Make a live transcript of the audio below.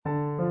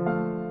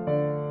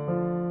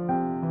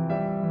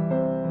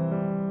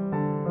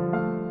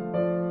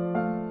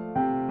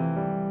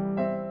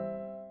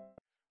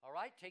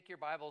your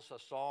Bibles to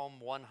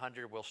Psalm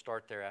 100. We'll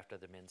start there after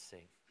the men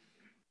sing.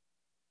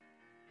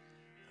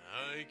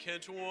 I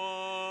can't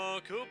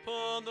walk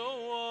upon the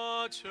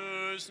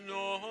waters,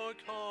 nor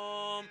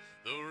calm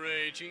the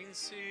raging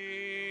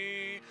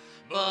sea,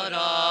 but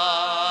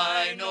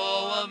I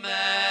know a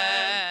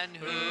man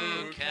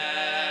who can.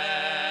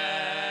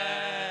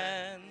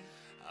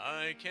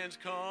 I can't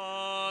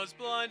cause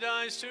blind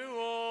eyes to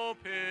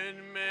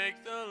open,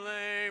 make the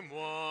lame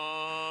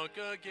walk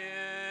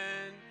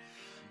again,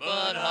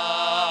 but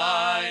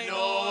I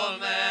know a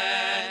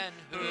man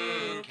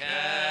who can.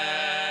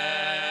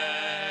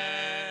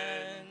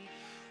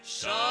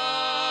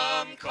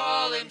 Some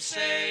call him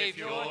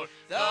Savior,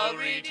 the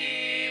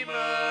Redeemer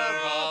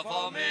of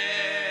all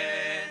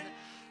men.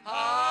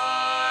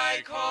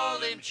 I call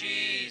him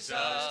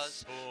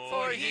Jesus,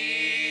 for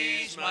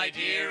he's my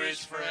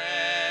dearest friend.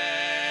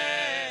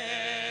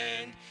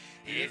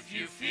 If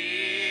you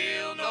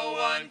feel no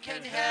one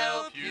can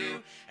help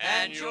you,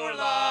 and your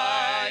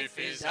life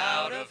is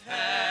out of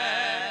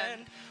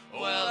hand,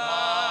 well,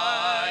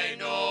 I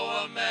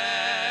know a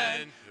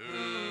man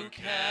who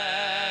can.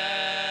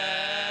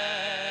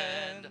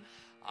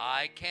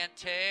 I can't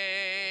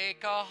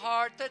take a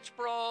heart that's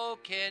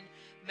broken,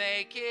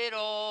 make it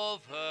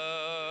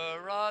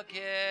over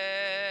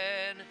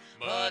again,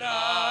 but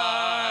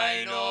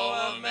I know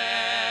a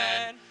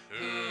man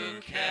who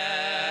can.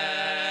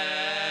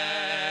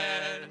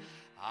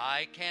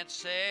 I can't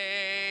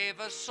save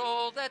a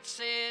soul that's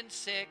sin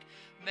sick,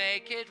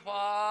 make it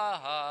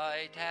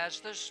white as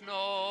the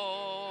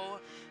snow,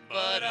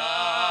 but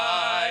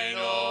I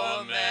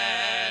know a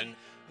man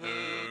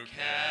who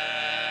can.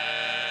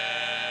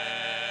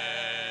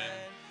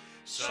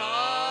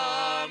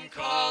 Some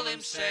call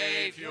him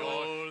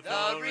Savior,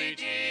 the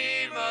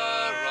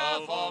Redeemer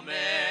of all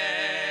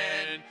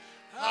men.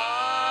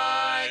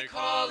 I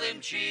call him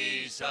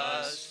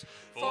Jesus,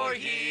 for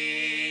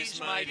he's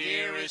my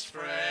dearest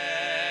friend.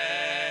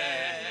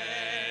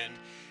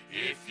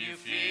 If you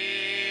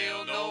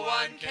feel no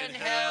one can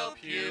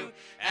help you,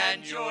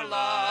 and your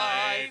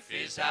life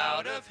is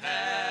out of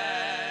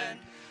hand,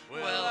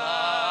 well,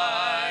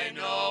 I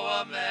know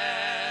a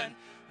man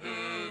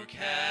who can.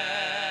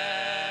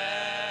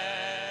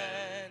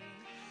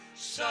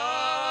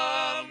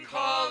 Some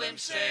call him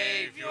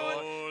Savior,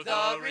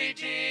 the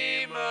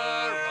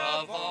Redeemer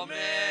of all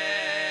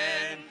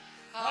men.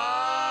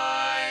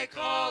 I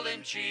call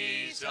him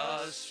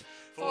Jesus,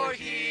 for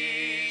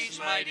he's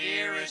my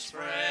dearest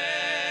friend.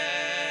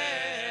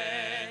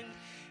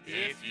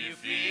 If you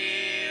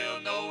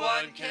feel no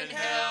one can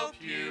help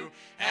you,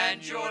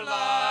 and your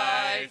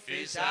life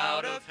is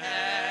out of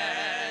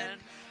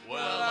hand,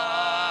 well,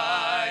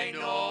 I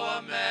know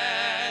a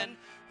man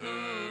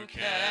who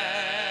can.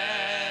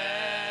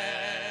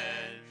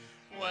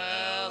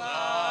 Well,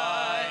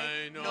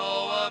 I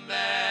know a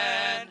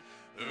man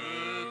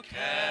who can.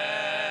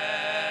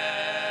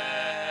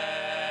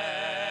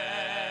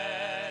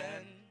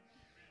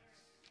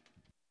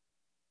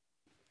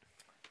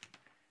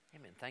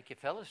 Amen. Thank you,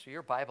 fellas.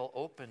 Your Bible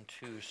open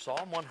to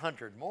Psalm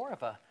 100. More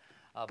of a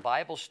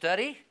Bible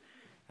study.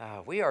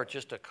 We are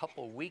just a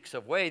couple weeks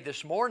away.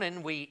 This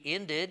morning we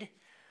ended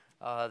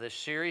the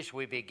series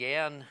we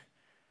began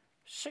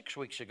 6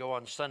 weeks ago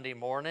on Sunday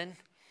morning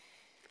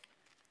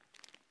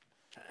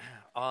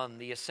on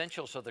the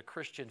essentials of the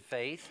Christian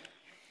faith.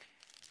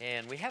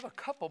 And we have a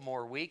couple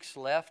more weeks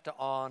left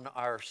on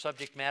our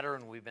subject matter,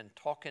 and we've been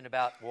talking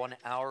about 1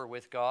 hour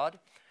with God.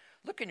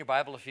 Look in your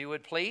Bible, if you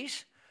would,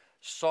 please.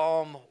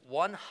 Psalm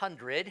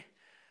 100.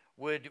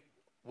 Would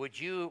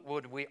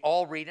we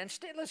all read? And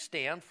let's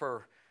stand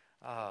for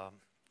the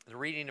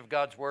reading of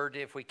God's Word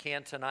if we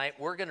can tonight.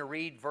 We're going to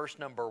read verse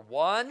number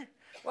 1.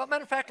 Well,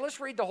 matter of fact, let's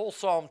read the whole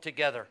psalm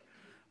together.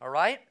 All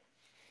right?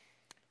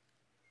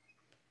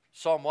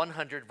 Psalm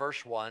 100,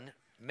 verse 1.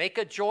 Make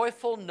a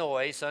joyful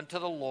noise unto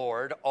the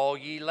Lord, all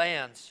ye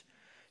lands.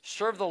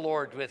 Serve the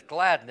Lord with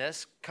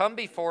gladness. Come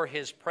before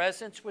his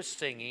presence with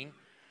singing.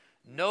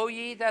 Know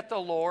ye that the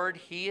Lord,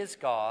 he is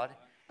God.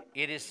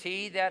 It is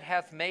he that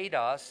hath made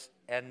us,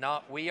 and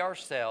not we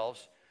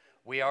ourselves.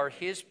 We are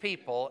his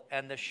people,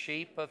 and the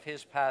sheep of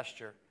his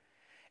pasture.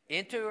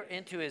 Enter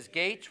into his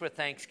gates with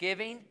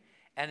thanksgiving,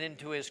 and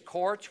into his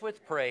courts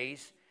with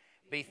praise.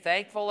 Be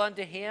thankful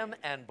unto him,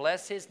 and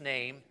bless his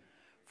name.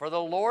 For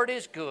the Lord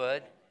is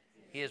good.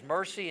 His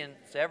mercy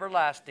is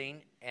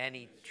everlasting, and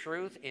his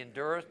truth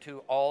endureth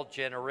to all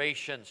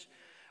generations.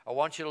 I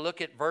want you to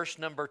look at verse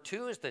number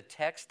 2 as the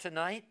text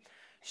tonight.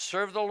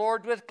 Serve the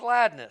Lord with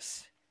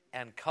gladness,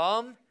 and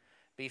come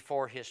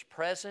before his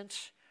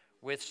presence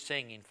with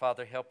singing.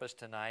 Father, help us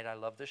tonight. I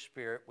love the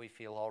Spirit we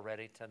feel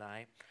already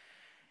tonight.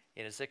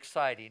 It is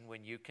exciting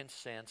when you can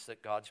sense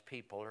that God's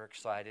people are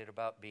excited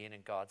about being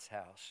in God's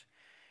house.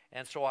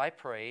 And so I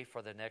pray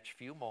for the next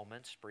few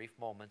moments, brief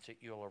moments,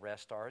 that you'll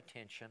arrest our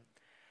attention.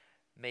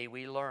 May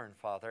we learn,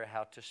 Father,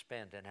 how to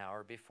spend an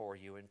hour before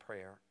you in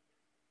prayer.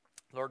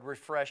 Lord,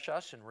 refresh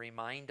us and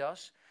remind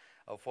us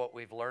of what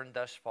we've learned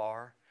thus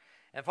far.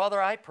 And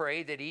Father, I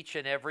pray that each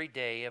and every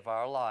day of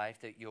our life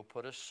that you'll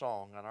put a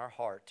song on our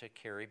heart to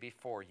carry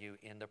before you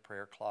in the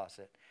prayer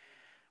closet.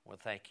 Well,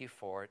 thank you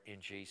for it. In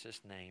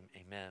Jesus' name,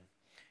 amen.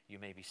 You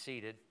may be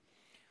seated.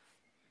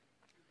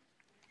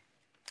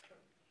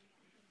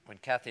 When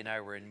Kathy and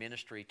I were in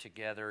ministry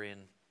together in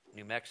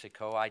New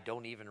Mexico, I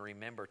don't even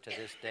remember to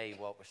this day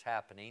what was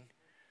happening.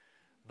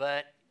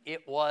 But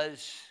it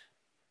was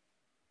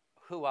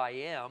who I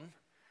am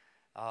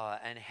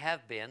and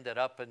have been, that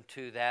up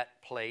into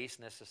that place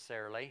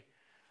necessarily,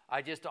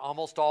 I just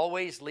almost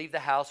always leave the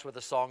house with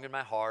a song in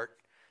my heart.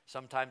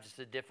 Sometimes it's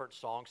a different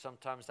song.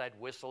 Sometimes I'd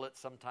whistle it.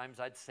 Sometimes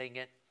I'd sing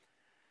it.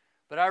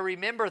 But I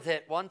remember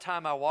that one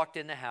time I walked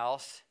in the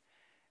house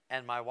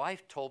and my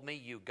wife told me,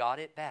 "You got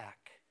it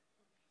back."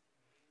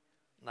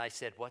 And I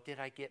said, "What did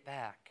I get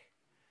back?"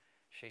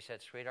 She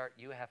said, "Sweetheart,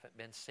 you haven't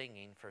been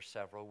singing for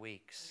several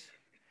weeks."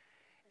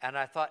 And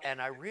I thought,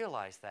 and I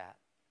realized that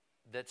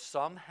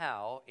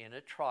somehow in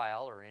a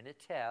trial or in a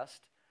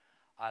test,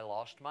 I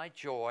lost my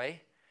joy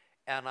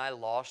and I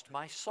lost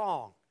my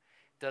song.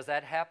 Does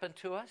that happen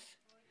to us?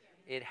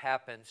 It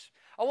happens.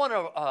 I want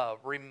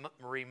to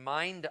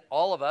remind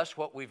all of us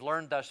what we've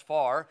learned thus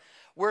far.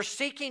 We're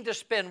seeking to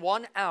spend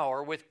 1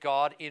 hour with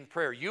God in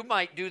prayer. You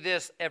might do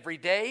this every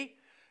day.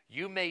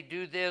 You may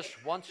do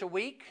this once a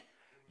week.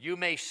 You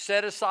may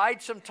set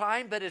aside some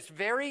time, but it's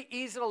very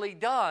easily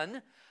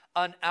done.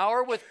 An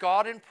hour with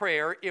God in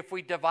prayer if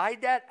we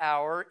divide that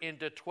hour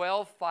into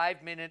 12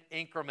 5-minute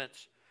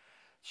increments.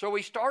 So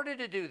we started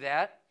to do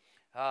that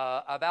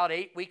about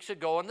 8 weeks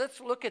ago. And let's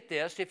look at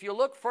this. If you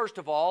look, first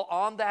of all,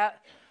 on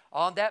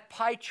that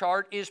pie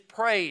chart is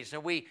praise.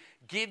 And we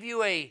give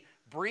you a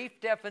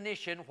brief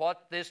definition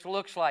what this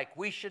looks like.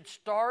 We should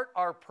start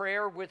our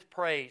prayer with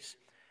praise.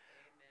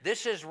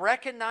 This is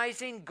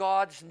recognizing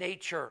God's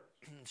nature.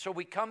 So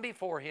we come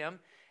before Him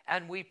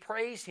and we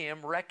praise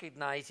Him,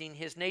 recognizing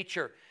His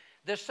nature.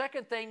 The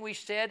second thing we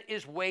said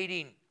is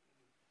waiting.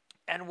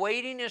 And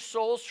waiting is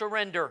soul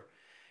surrender.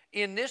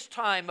 In this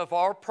time of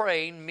our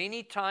praying,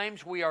 many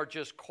times we are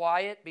just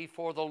quiet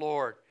before the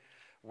Lord.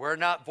 We're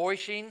not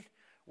voicing.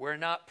 We're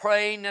not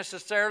praying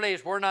necessarily.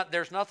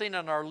 There's nothing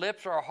on our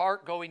lips or our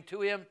heart going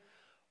to Him.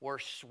 We're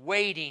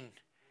waiting.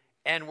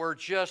 And we're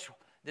just,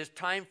 this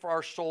time for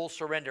our soul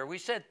surrender. We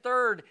said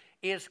third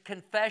is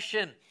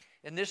confession.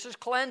 And this is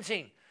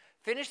cleansing.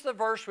 Finish the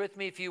verse with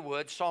me if you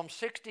would. Psalm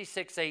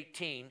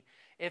 66:18.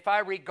 If I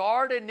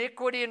regard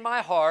iniquity in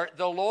my heart,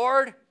 the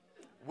Lord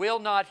will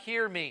not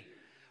hear me.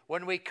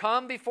 When we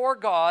come before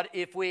God,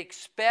 if we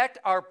expect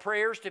our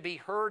prayers to be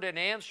heard and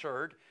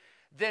answered,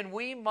 then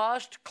we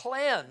must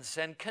cleanse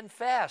and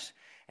confess.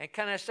 And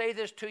can I say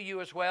this to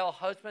you as well,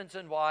 husbands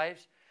and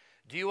wives?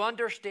 Do you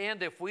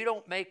understand if we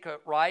don't make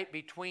it right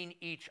between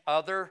each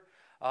other,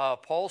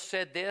 Paul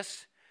said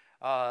this,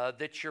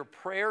 that your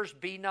prayers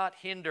be not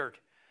hindered.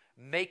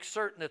 Make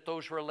certain that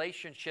those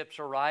relationships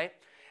are right.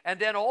 And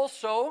then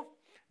also,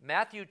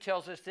 Matthew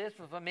tells us this,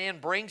 if a man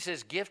brings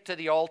his gift to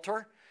the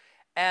altar,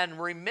 and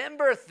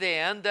remembereth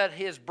then that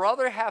his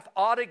brother hath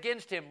aught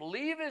against him,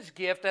 leave his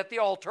gift at the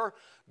altar,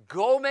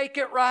 go make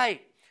it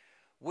right.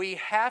 We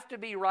have to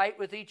be right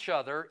with each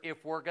other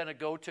if we're going to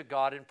go to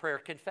God in prayer.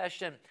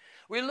 Confession.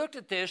 We looked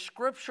at this,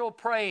 scriptural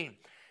praying.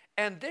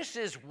 And this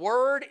is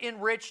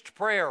word-enriched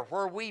prayer,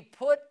 where we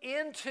put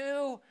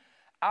into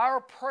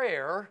our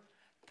prayer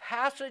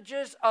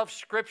passages of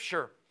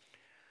Scripture.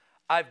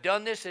 I've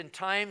done this in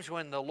times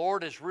when the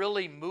Lord is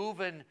really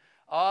moving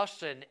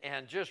us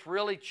and just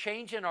really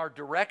changing our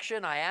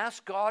direction. I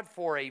ask God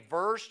for a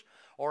verse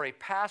or a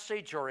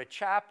passage or a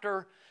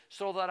chapter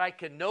so that I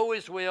can know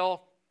His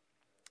will.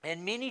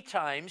 And many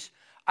times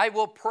I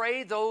will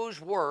pray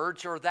those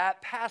words or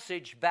that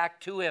passage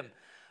back to Him.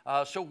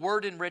 So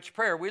word-enriched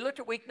prayer. We looked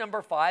at week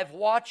number 5,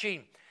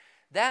 watching.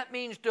 That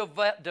means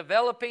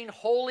developing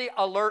holy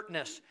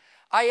alertness.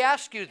 I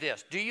ask you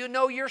this, do you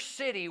know your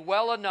city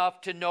well enough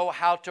to know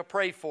how to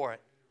pray for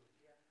it?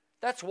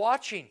 That's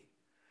watching.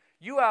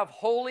 You have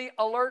holy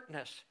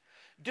alertness.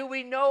 Do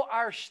we know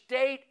our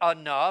state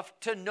enough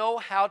to know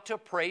how to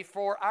pray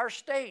for our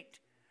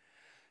state?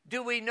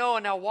 Do we know,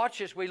 and now watch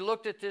this, we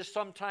looked at this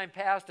sometime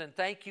past, and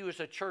thank you as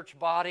a church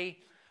body,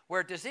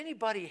 where does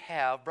anybody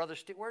have,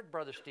 where'd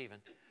Brother Stephen?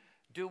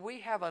 Do we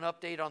have an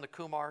update on the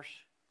Kumars?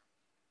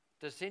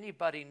 Does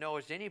anybody know,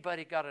 has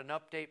anybody got an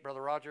update,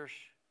 Brother Rogers?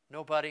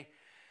 Nobody?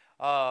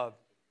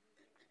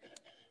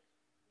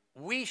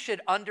 We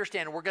should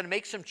understand, we're going to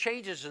make some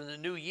changes in the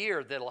new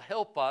year that'll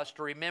help us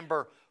to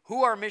remember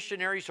who our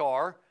missionaries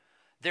are,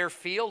 their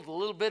field, a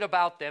little bit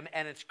about them,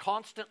 and it's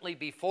constantly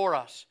before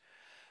us.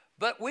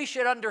 But we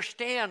should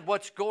understand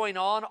what's going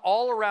on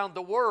all around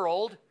the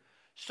world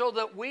so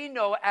that we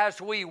know as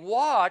we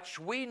watch,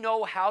 we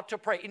know how to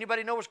pray.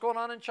 Anybody know what's going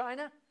on in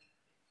China?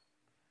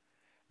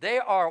 They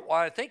are, when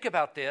I think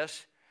about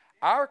this,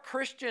 our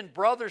Christian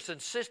brothers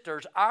and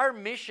sisters, our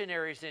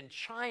missionaries in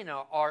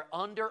China are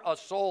under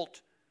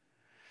assault.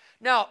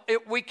 Now,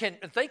 we can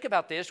think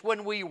about this.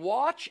 When we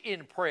watch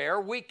in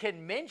prayer, we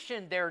can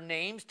mention their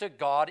names to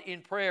God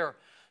in prayer.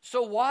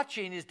 So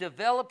watching is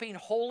developing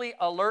holy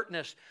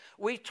alertness.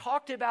 We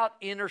talked about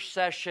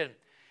intercession.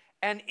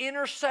 And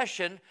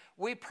intercession,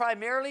 we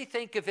primarily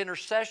think of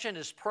intercession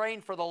as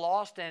praying for the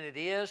lost, and it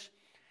is.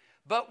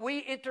 But we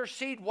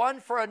intercede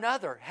one for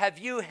another. Have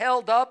you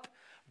held up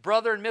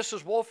Brother and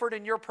Mrs. Wolford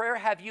in your prayer?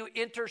 Have you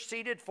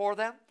interceded for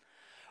them?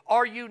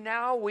 Are you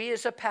now, we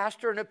as a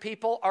pastor and a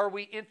people, are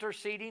we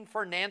interceding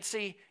for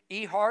Nancy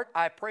Ehart?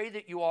 I pray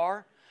that you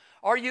are.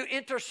 Are you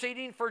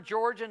interceding for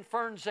George and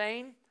Fern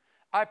Zane?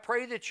 I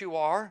pray that you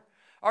are.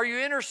 Are you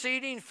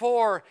interceding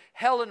for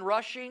Helen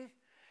Rushing?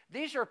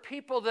 These are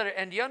people that,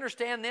 and do you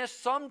understand this?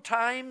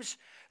 Sometimes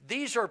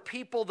these are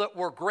people that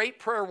were great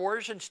prayer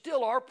warriors and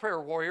still are prayer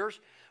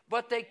warriors,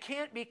 but they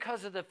can't,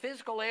 because of the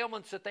physical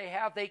ailments that they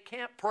have, they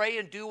can't pray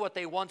and do what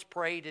they once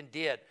prayed and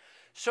did.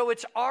 So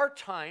it's our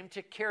time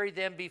to carry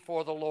them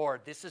before the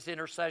Lord. This is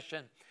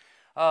intercession,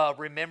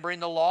 remembering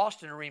the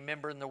lost and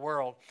remembering the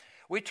world.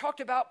 We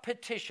talked about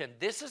petition.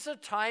 This is a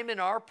time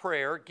in our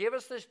prayer. Give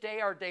us this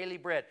day our daily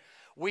bread.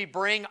 We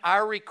bring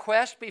our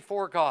request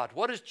before God.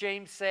 What does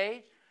James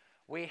say?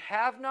 We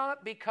have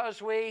not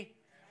because we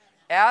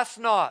ask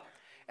not.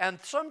 And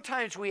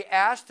sometimes we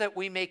ask that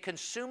we may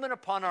consume it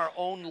upon our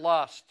own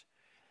lust.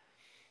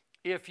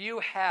 If you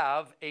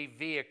have a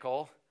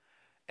vehicle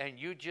and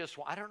you just,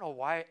 I don't know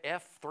why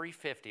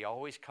F-350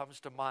 always comes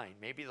to mind.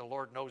 Maybe the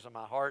Lord knows in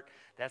my heart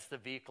that's the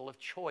vehicle of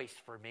choice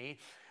for me.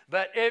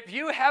 But if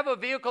you have a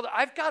vehicle,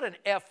 I've got an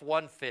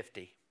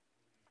F-150.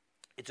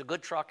 It's a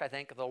good truck, I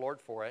thank the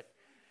Lord for it.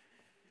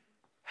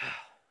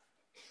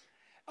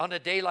 On a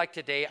day like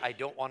today, I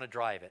don't want to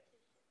drive it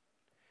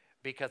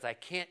because I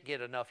can't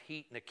get enough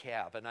heat in the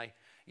cab. And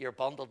you're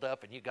bundled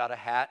up and you got a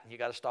hat and you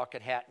got a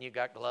stocking hat and you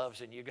got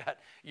gloves and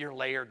you're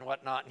layered and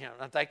whatnot. You know,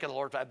 I'm thanking the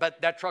Lord.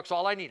 But that truck's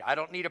all I need. I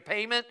don't need a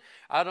payment.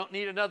 I don't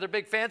need another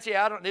big fancy.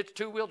 It's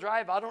two-wheel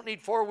drive. I don't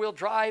need four-wheel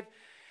drive.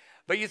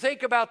 But you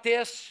think about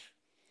this.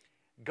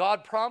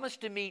 God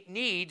promised to meet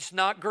needs,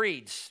 not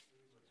greeds.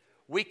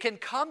 We can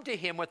come to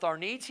Him with our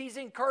needs. He's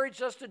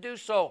encouraged us to do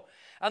so.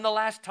 And the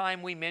last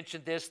time we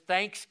mentioned this,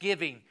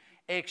 thanksgiving.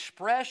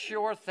 Express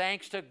your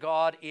thanks to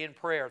God in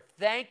prayer.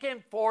 Thank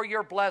Him for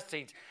your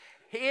blessings.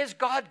 Is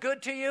God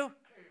good to you? Amen.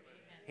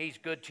 He's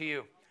good to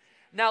you.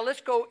 Now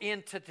let's go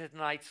into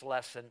tonight's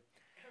lesson.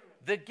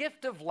 The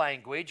gift of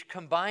language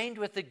combined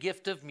with the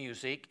gift of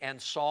music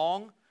and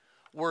song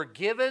were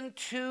given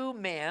to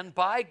man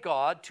by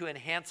God to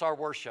enhance our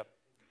worship.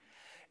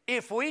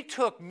 If we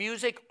took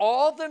music,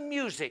 all the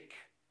music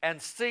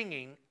and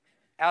singing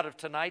out of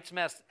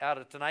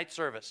tonight's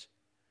service,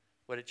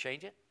 would it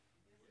change it?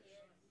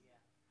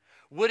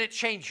 Would it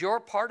change your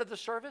part of the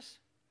service?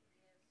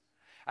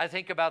 I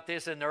think about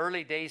this in the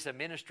early days of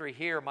ministry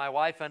here. My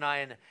wife and I,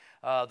 and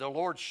the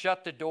Lord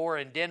shut the door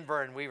in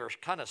Denver, and we were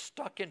kind of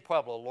stuck in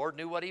Pueblo. The Lord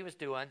knew what He was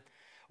doing.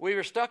 We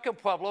were stuck in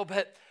Pueblo,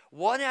 but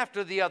one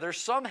after the other,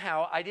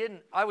 somehow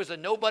I was a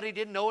nobody,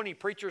 didn't know any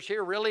preachers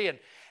here really,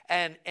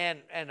 and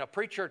a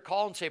preacher would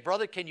call and say,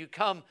 "Brother, can you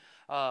come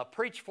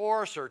preach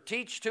for us or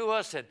teach to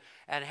us?"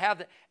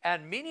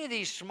 And many of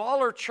these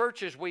smaller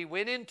churches we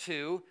went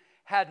into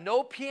had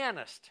no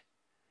pianist.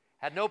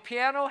 Had no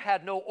piano,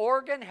 had no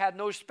organ, had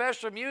no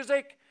special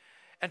music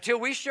until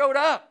we showed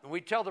up. And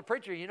we'd tell the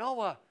preacher,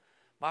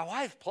 my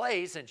wife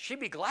plays and she'd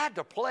be glad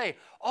to play.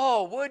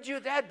 Oh, would you?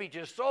 That'd be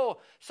just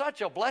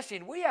such a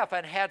blessing. We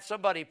haven't had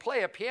somebody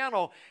play a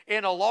piano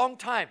in a long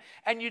time.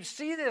 And you'd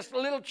see this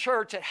little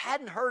church that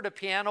hadn't heard a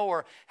piano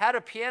or had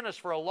a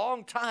pianist for a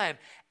long time.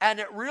 And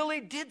it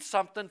really did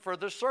something for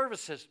the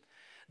services.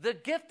 The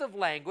gift of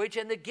language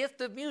and the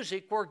gift of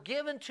music were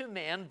given to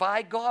man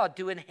by God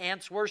to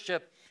enhance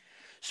worship.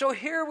 So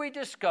here we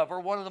discover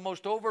one of the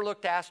most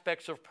overlooked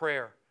aspects of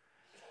prayer.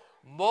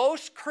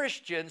 Most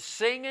Christians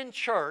sing in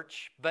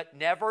church, but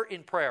never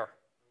in prayer.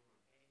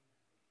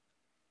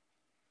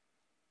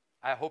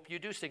 I hope you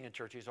do sing in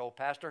church. You say, "Oh,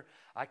 Pastor,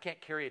 I can't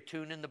carry a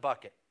tune in the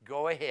bucket."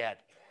 Go ahead.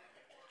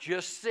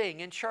 Just sing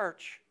in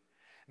church.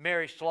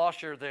 Mary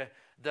Schlosser,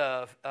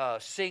 the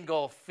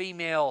single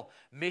female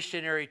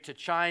missionary to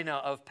China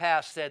of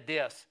past, said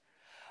this: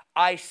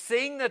 "I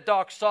sing the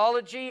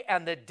doxology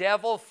and the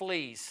devil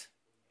flees."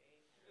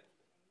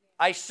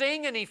 I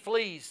sing and he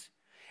flees.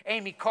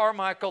 Amy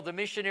Carmichael, the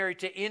missionary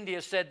to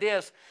India, said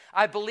this: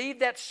 "I believe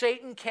that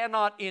Satan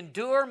cannot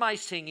endure my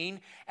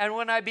singing, and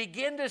when I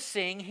begin to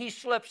sing, he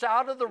slips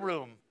out of the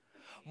room.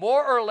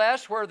 More or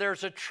less, where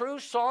there's a true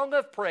song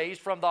of praise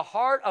from the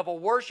heart of a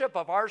worship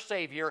of our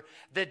Savior,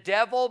 the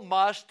devil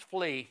must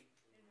flee."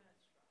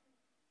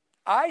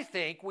 I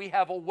think we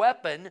have a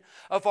weapon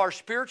of our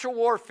spiritual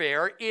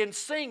warfare in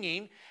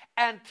singing,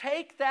 and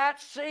take that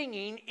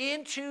singing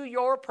into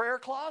your prayer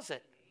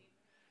closet.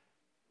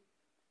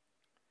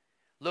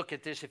 Look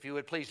at this, if you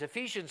would please.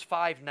 Ephesians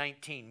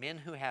 5:19. Men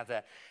who have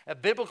that.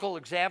 Biblical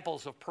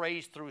examples of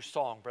praise through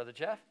song. Brother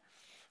Jeff?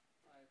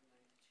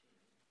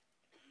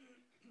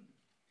 5:19.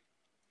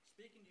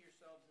 Speaking to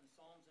yourselves in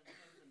psalms and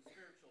hymns and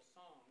spiritual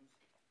songs,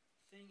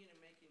 singing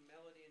and making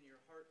melody in your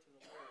heart to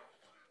the Lord,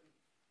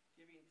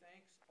 giving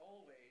thanks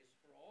always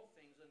for all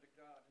things unto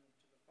God and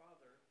to the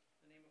Father,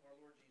 in the name of our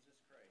Lord Jesus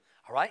Christ.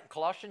 All right,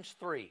 Colossians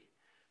 3.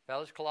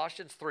 Fellas,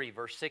 Colossians 3,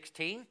 verse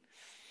 16.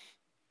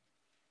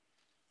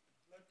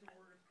 Let the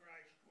word of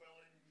Christ dwell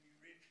in you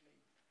richly,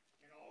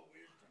 in all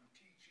wisdom,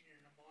 teaching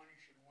and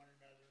admonishing one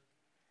another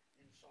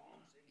in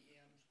psalms and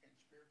hymns and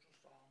spiritual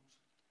songs,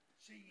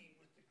 singing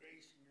with the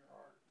grace in your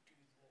heart to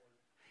the Lord.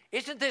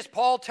 Isn't this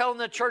Paul telling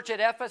the church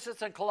at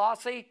Ephesus and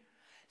Colossae?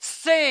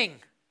 Sing.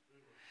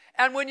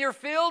 And when you're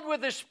filled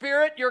with the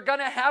Spirit, you're going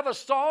to have a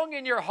song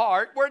in your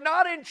heart. We're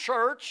not in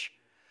church.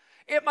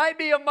 It might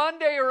be a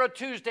Monday or a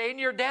Tuesday, and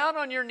you're down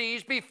on your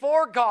knees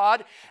before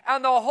God,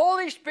 and the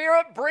Holy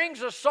Spirit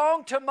brings a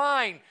song to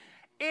mind.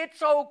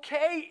 It's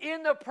okay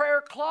in the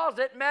prayer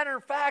closet. Matter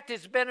of fact,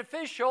 it's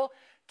beneficial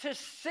to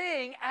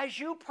sing as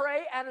you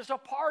pray and as a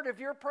part of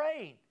your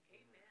praying.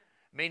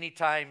 Amen. Many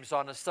times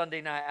on a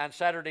Sunday night, on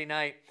Saturday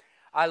night,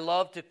 I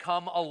love to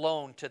come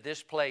alone to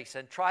this place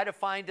and try to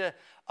find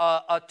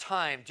a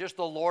time, just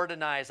the Lord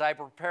and I, as I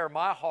prepare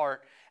my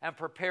heart and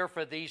prepare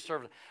for these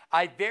services.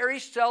 I very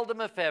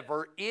seldom, if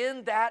ever,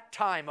 in that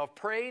time of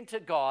praying to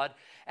God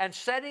and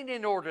setting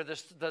in order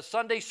the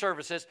Sunday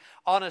services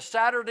on a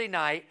Saturday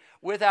night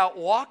without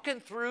walking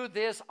through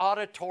this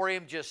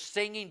auditorium just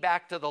singing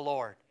back to the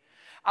Lord.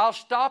 I'll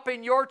stop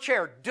in your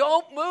chair.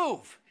 Don't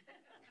move.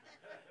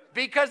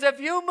 Because if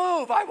you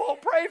move, I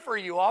won't pray for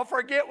you. I'll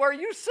forget where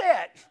you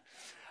sit.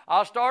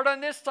 I'll start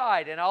on this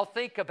side and I'll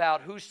think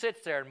about who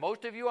sits there. And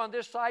most of you on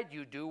this side,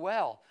 you do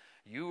well.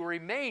 You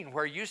remain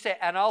where you sit,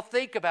 and I'll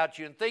think about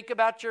you and think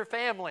about your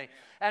family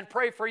and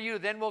pray for you.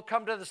 Then we'll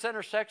come to the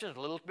center section, it's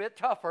a little bit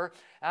tougher,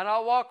 and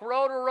I'll walk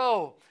row to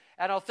row,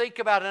 and I'll think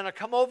about it, and I'll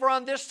come over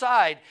on this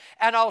side,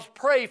 and I'll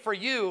pray for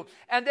you.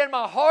 And then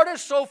my heart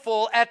is so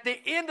full, at the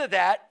end of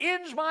that,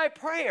 ends my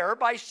prayer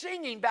by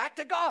singing back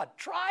to God.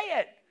 Try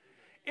it.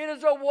 It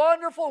is a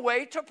wonderful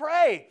way to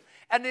pray,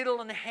 and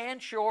it'll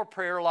enhance your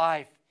prayer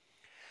life.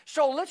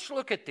 So let's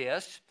look at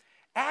this.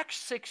 Acts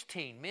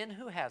 16. Men,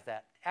 who has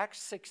that? Acts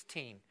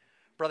 16.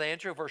 Brother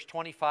Andrew, verse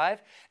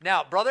 25.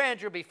 Now, Brother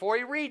Andrew, before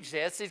he reads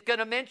this, he's going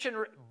to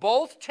mention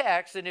both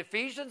texts in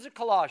Ephesians and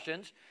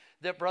Colossians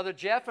that Brother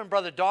Jeff and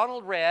Brother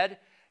Donald read,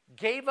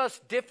 gave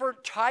us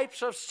different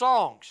types of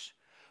songs.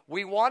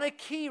 We want a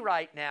key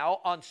right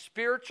now on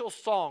spiritual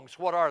songs.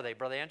 What are they,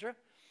 Brother Andrew? Acts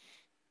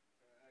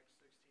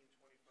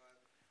 16:25.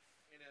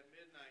 And at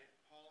midnight,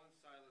 Paul and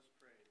Silas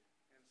prayed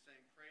and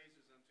sang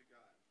praises unto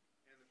God,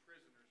 and the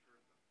prisoners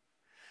heard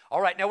them.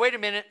 All right, now wait a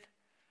minute.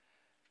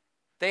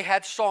 They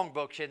had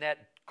songbooks in that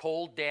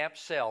cold, damp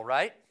cell,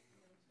 right?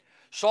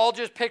 Saul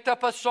just picked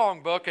up a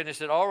songbook and he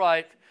said, all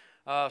right,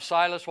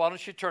 Silas, why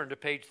don't you turn to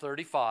page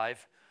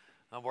 35?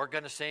 And we're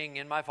going to sing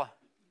in my...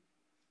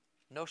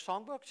 No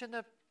songbooks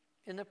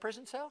in the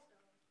prison cell?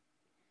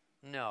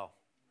 No.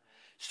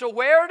 So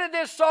where did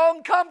this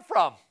song come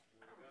from?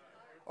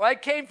 Well,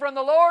 it came from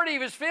the Lord. He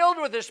was filled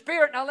with the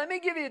Spirit. Now let me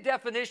give you a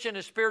definition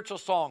of spiritual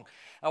song.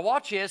 Now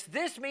watch this.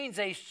 This means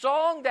a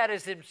song that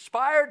is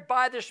inspired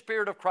by the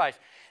Spirit of Christ.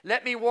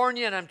 Let me warn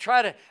you, and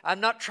I'm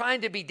not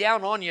trying to be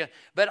down on you,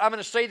 but I'm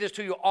going to say this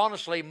to you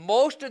honestly.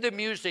 Most of the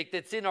music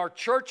that's in our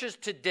churches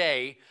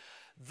today,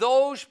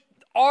 those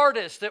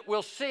artists that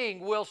will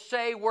sing will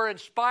say we're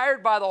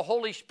inspired by the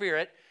Holy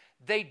Spirit.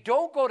 They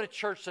don't go to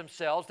church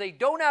themselves. They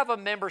don't have a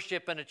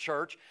membership in a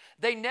church.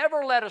 They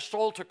never led a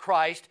soul to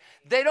Christ.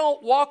 They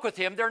don't walk with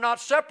Him. They're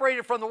not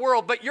separated from the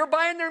world, but you're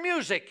buying their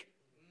music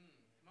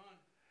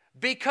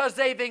because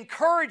they've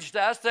encouraged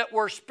us that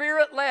we're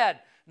Spirit-led.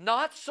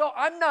 Not so.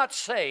 I'm not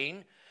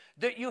saying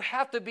that you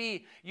have to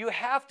be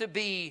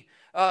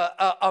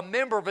a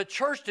member of a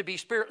church to be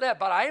Spirit-led,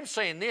 but I am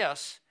saying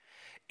this.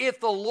 If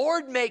the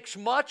Lord makes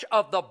much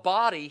of the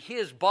body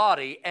His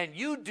body, and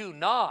you do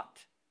not,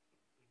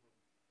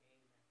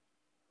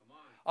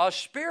 a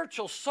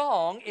spiritual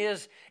song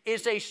is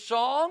a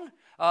song,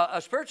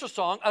 a spiritual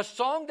song, a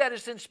song that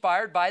is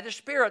inspired by the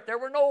Spirit. There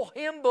were no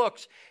hymn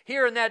books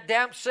here in that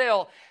damp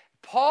cell.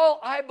 Paul,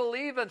 I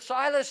believe, and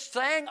Silas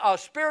sang a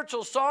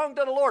spiritual song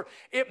to the Lord.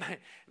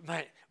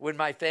 When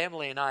my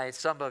family and I,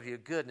 some of you,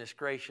 goodness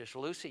gracious,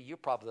 Lucy, you're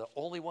probably the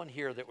only one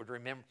here that would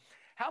remember.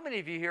 How many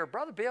of you here,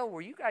 Brother Bill,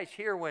 were you guys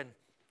here when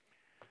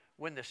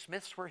the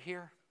Smiths were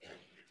here?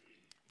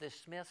 The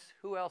Smiths,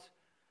 who else?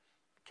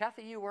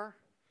 Kathy, you were?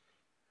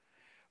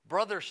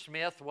 Brother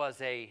Smith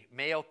was a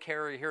mail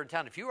carrier here in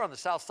town. If you were on the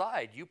south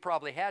side, you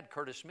probably had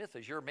Curtis Smith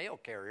as your mail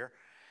carrier.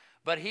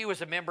 But he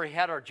was a member. He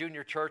had our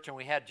junior church, and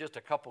we had just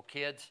a couple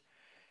kids.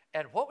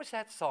 And what was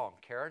that song,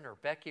 Karen or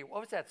Becky?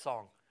 What was that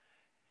song?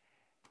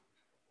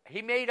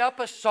 He made up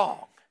a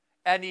song,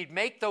 and he'd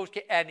make those.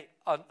 And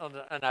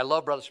I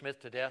love Brother Smith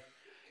to death.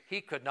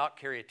 He could not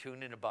carry a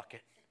tune in a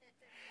bucket.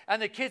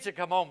 And the kids would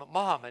come home,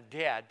 Mom and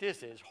Dad,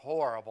 this is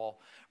horrible.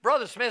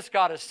 Brother Smith's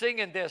got us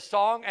singing this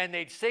song, and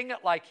they'd sing it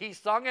like he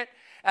sung it,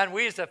 and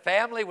we as a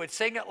family would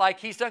sing it like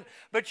he sung.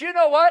 But you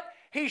know what?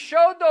 He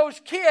showed those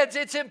kids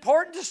it's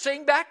important to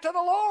sing back to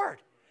the Lord.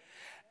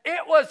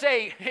 It was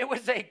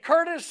a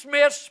Curtis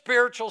Smith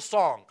spiritual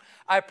song.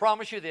 I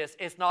promise you this,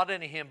 it's not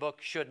in a hymn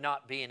book, should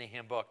not be in a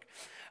hymn book.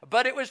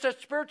 But it was a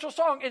spiritual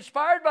song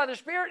inspired by the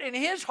Spirit. In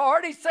his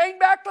heart, he sang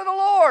back to the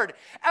Lord,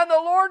 and the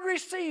Lord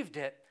received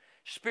it.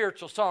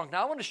 spiritual songs.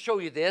 Now I want to show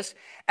you this,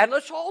 and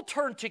let's all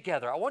turn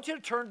together. I want you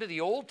to turn to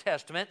the Old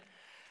Testament,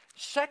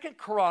 2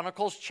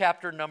 Chronicles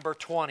chapter number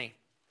 20.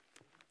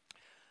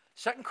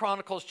 2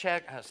 Chronicles,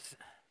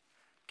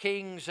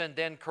 Kings and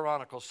then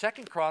Chronicles.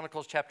 2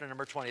 Chronicles chapter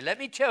number 20. Let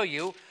me tell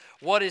you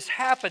what is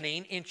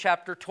happening in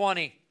chapter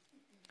 20.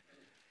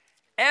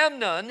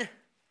 Ammon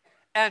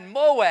and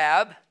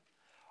Moab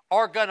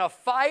are going to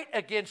fight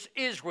against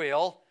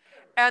Israel,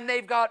 and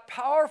they've got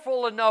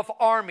powerful enough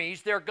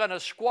armies, they're going to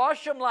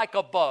squash them like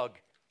a bug.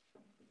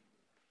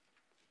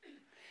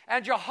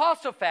 And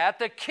Jehoshaphat,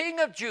 the king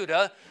of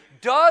Judah,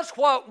 does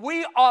what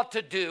we ought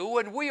to do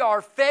when we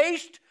are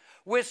faced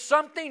with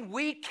something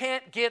we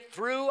can't get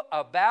through,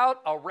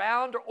 about,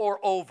 around, or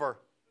over.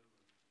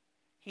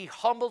 He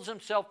humbles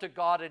himself to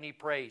God and he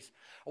prays.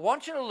 I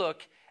want you to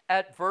look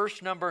at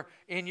verse number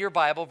in your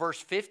Bible,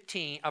 verse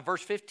 15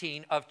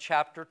 of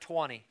chapter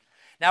 20.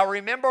 Now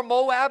remember,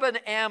 Moab and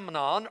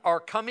Ammon are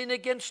coming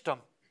against them.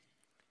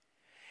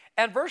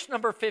 And verse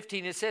number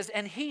 15, it says,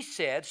 and he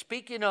said,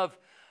 speaking of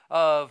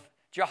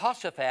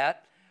Jehoshaphat,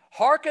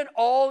 hearken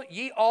all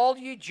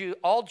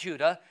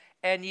Judah,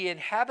 and ye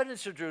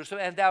inhabitants of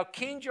Jerusalem, and thou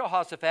King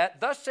Jehoshaphat,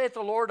 thus saith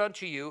the Lord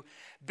unto you,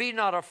 be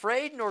not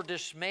afraid nor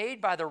dismayed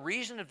by the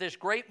reason of this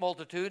great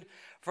multitude,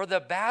 for the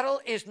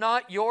battle is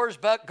not yours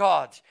but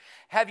God's.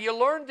 Have you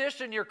learned this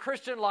in your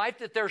Christian life,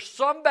 that there's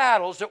some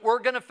battles that we're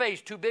going to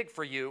face too big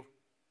for you?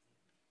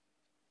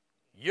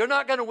 You're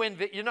not going to win.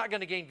 You're not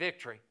going to gain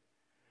victory.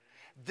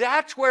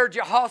 That's where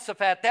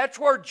Jehoshaphat, that's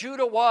where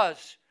Judah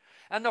was.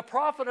 And the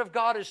prophet of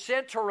God is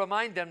sent to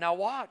remind them. Now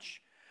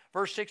watch.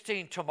 Verse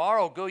 16,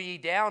 tomorrow go ye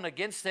down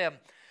against them.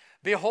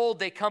 Behold,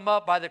 they come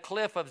up by the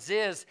cliff of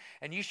Ziz,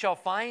 and ye shall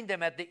find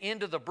them at the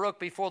end of the brook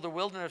before the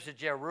wilderness of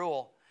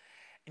Jeruel.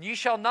 And ye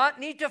shall not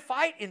need to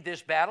fight in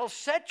this battle.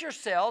 Set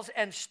yourselves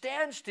and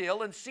stand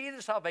still and see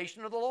the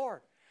salvation of the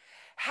Lord.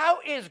 How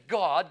is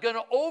God going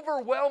to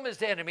overwhelm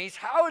his enemies?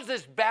 How is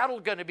this battle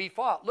going to be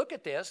fought? Look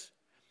at this.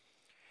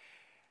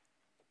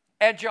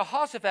 And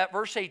Jehoshaphat,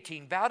 verse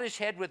 18, bowed his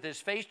head with his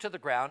face to the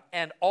ground,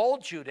 and all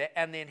Judah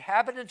and the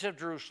inhabitants of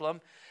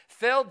Jerusalem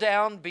fell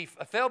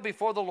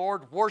before the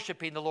Lord,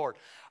 worshiping the Lord.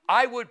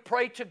 I would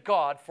pray to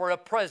God for a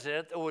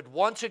president that would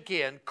once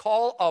again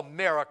call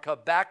America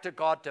back to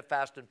God to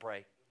fast and pray.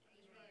 Amen.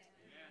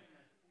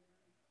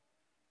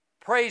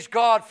 Praise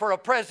God for a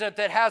president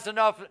that has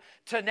enough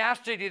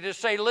tenacity to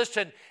say,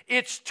 listen,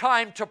 it's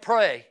time to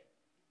pray.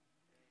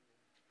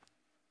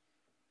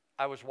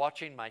 I was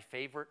watching my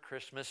favorite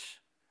Christmas.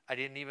 I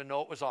didn't even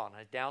know it was on. I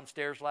was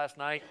downstairs last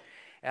night,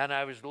 and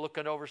I was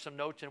looking over some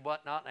notes and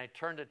whatnot, and I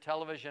turned the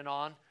television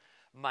on.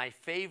 My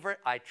favorite,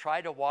 I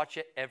try to watch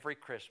it every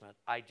Christmas.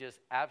 I just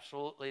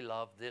absolutely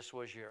love This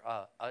Was Your,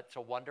 It's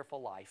a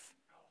Wonderful Life.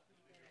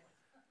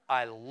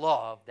 I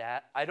love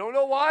that. I don't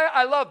know why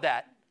I love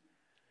that.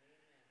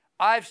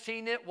 I've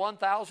seen it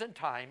 1,000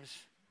 times.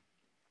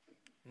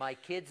 My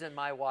kids and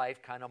my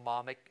wife kind of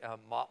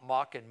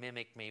mock and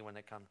mimic me when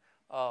they come.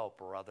 Oh,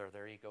 brother,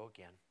 there you go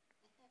again.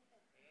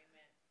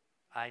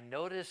 I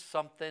noticed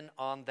something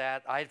on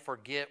that. I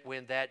forget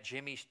when that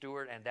Jimmy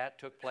Stewart and that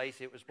took place.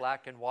 It was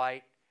black and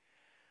white.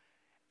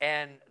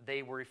 And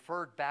they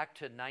referred back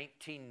to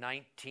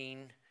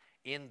 1919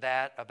 in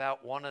that,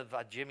 about one of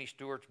Jimmy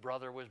Stewart's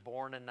brother was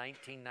born in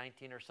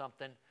 1919 or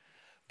something.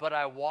 But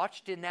I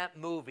watched in that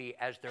movie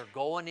as they're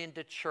going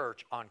into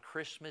church on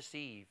Christmas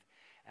Eve.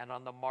 And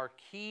on the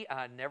marquee,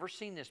 I'd never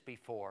seen this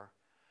before,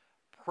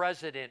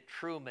 President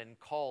Truman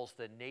calls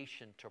the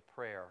nation to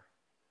prayer.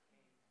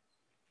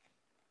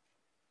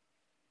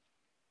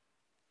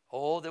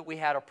 Oh, that we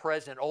had a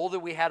president. Oh, that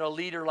we had a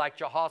leader like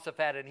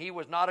Jehoshaphat. And he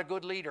was not a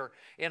good leader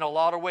in a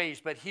lot of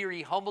ways. But here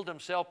he humbled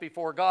himself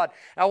before God.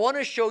 I want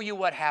to show you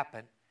what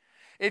happened.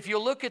 If you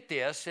look at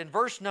this, in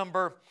verse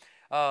number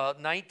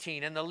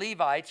 19, and the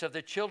Levites of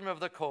the children of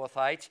the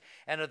Kohathites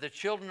and of the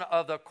children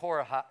of the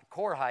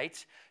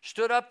Korahites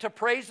stood up to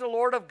praise the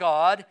Lord of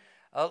God,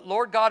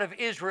 Lord God of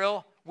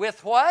Israel,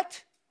 with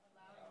what?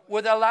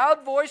 With a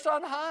loud voice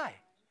on high.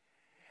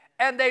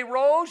 And they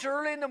rose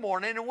early in the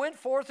morning and went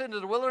forth into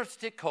the wilderness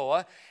of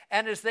Tekoa.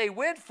 And as they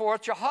went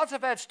forth,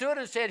 Jehoshaphat stood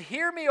and said,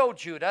 hear me, O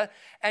Judah,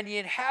 and ye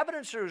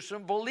inhabitants of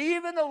Jerusalem,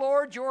 believe in the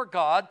Lord your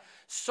God,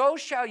 so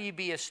shall ye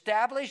be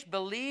established.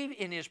 Believe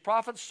in his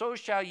prophets, so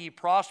shall ye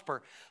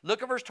prosper.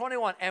 Look at verse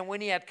 21. And when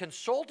he had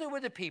consulted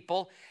with the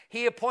people,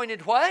 he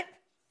appointed what?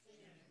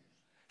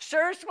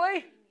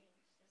 Seriously?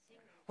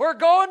 We're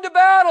going to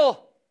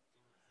battle.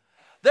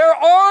 They're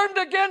armed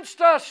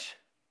against us.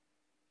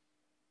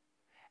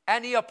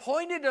 And he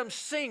appointed them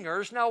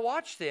singers. Now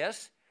watch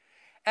this.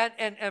 And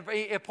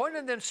he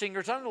appointed them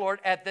singers unto the Lord,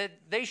 that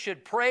they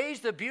should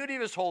praise the beauty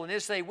of his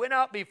holiness. They went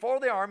out before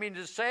the army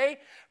to say,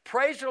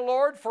 praise the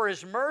Lord, for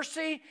his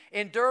mercy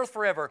endureth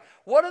forever.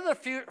 What are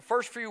the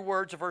first few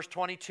words of verse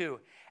 22?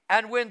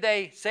 And when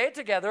they, say it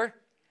together,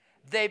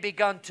 they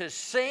begun to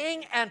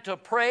sing and to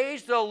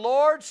praise. The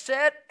Lord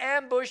set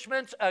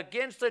ambushments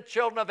against the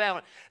children of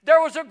Ammon.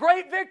 There was a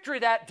great victory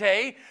that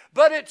day,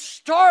 but it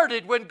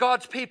started when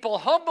God's people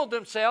humbled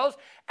themselves,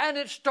 and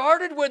it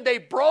started when they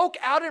broke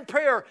out in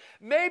prayer.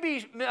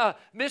 Maybe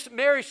Miss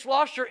Mary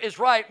Schlosser is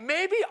right.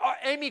 Maybe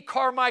Amy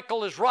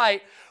Carmichael is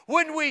right.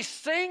 When we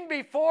sing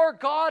before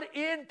God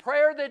in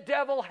prayer, the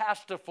devil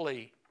has to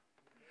flee.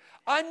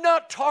 I'm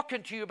not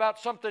talking to you about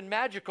something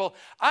magical.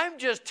 I'm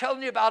just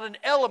telling you about an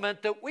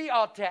element that we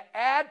ought to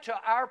add to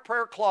our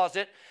prayer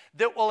closet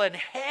that will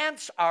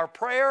enhance our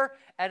prayer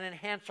and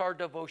enhance our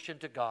devotion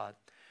to God.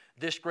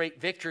 This great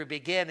victory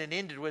began and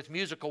ended with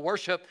musical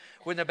worship.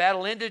 When the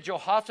battle ended,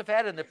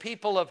 Jehoshaphat and the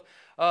people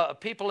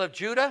of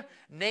Judah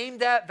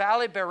named that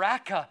valley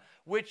Barakah,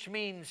 which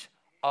means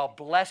a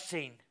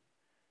blessing.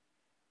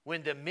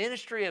 When the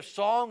ministry of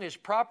song is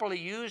properly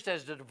used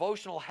as a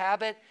devotional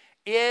habit,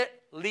 it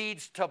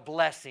leads to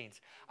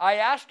blessings. I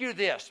ask you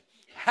this,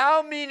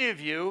 how many of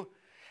you,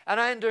 and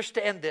I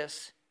understand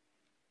this,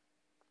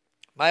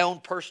 my own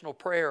personal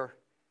prayer,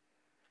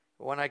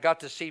 when I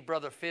got to see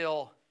Brother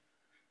Phil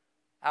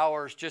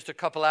just a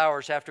couple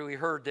hours after we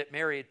heard that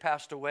Mary had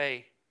passed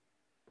away,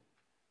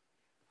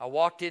 I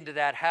walked into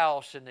that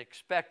house and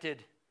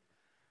expected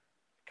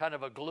kind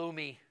of a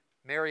gloomy,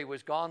 Mary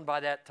was gone by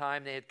that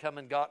time, they had come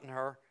and gotten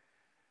her.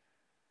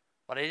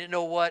 But I didn't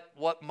know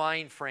what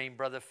mind frame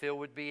Brother Phil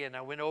would be in.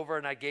 I went over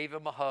and I gave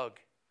him a hug.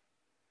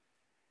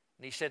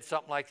 And he said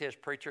something like this,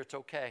 "Preacher, it's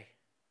okay.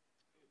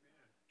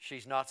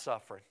 She's not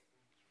suffering.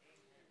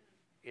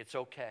 It's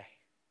okay."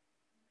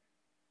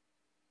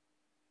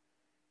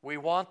 We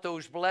want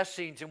those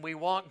blessings and we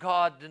want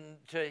God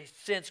to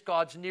sense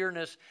God's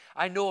nearness.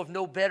 I know of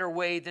no better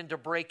way than to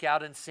break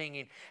out in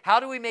singing. How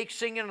do we make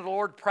singing of the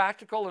Lord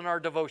practical in our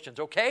devotions?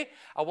 Okay,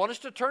 I want us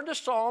to turn to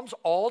Psalms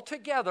all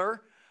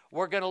together.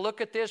 We're going to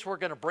look at this. We're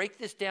going to break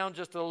this down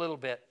just a little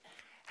bit.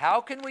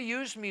 How can we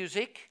use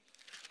music?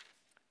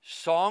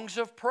 Songs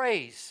of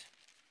praise.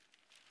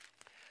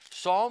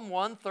 Psalm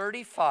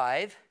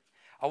 135.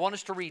 I want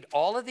us to read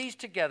all of these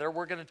together.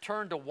 We're going to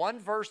turn to one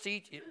verse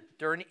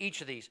during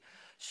each of these.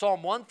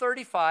 Psalm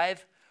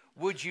 135.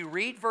 Would you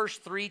read verse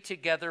 3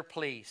 together,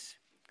 please?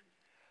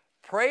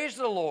 Praise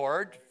the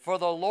Lord, for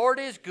the Lord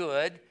is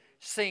good.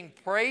 Sing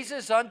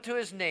praises unto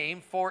his name,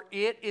 for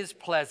it is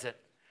pleasant.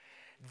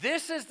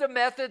 This is the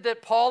method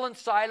that Paul and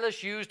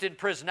Silas used in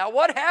prison. Now,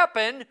 what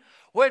happened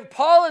when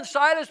Paul and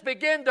Silas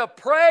began to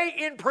pray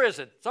in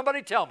prison?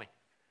 Somebody tell me.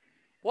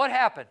 What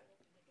happened?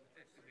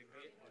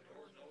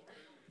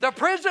 The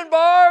prison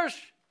bars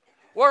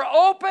were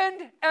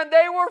opened and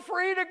they were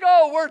free to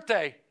go, weren't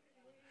they?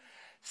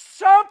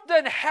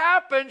 Something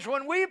happens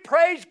when we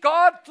praise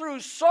God through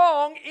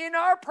song in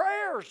our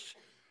prayers.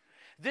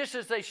 This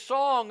is a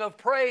song of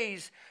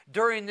praise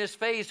during this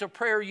phase of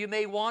prayer. You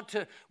may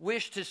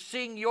wish to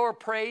sing your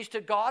praise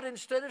to God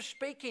instead of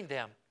speaking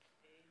them.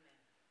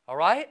 All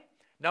right?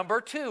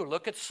 Number 2,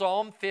 look at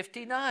Psalm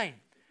 59.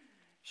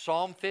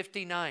 Psalm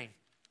 59.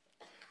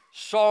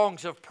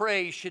 Songs of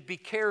praise should be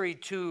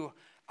carried to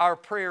our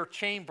prayer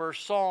chamber.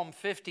 Psalm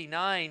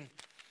 59.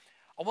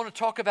 I want to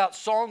talk about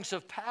songs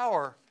of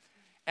power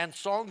and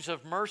songs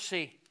of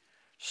mercy.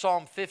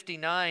 Psalm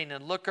 59,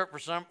 and look at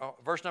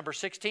verse number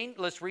 16.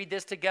 Let's read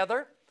this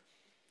together.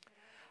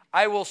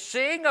 I will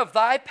sing of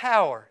thy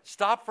power.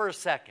 Stop for a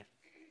second.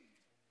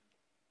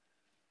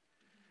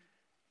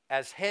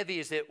 As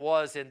heavy as it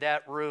was in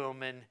that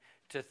room, and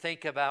to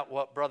think about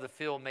what Brother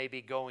Phil may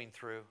be going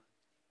through,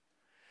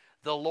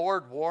 the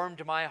Lord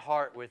warmed my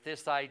heart with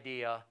this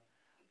idea.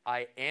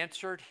 I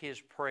answered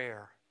his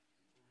prayer.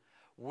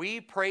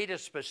 We prayed a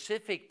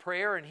specific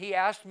prayer, and he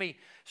asked me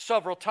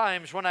several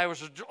times when I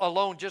was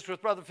alone just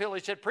with Brother Phil. He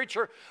said,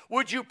 "Preacher,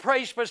 would you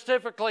pray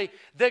specifically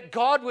that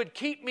God would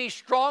keep me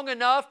strong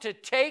enough to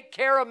take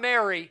care of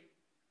Mary?"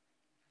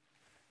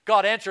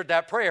 God answered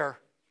that prayer.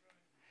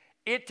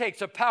 It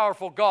takes a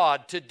powerful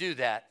God to do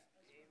that.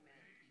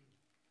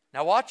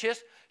 Now watch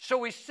this. So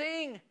we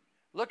sing,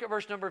 look at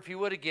verse number, if you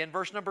would again,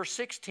 verse number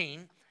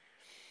 16.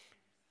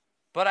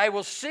 But I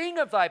will sing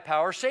of thy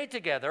power, say it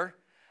together,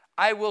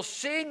 I will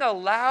sing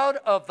aloud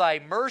of thy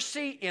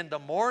mercy in the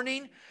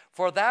morning,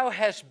 for thou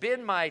hast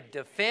been my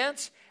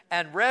defense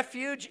and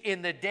refuge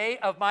in the day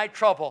of my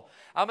trouble.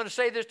 I'm going to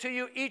say this to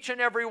you, each and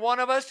every one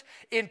of us.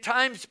 In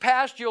times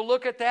past, you'll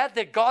look at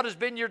that God has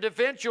been your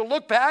defense. You'll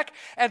look back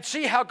and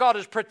see how God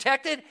has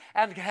protected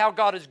and how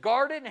God has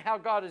guarded and how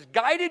God has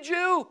guided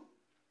you.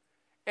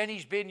 And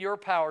he's been your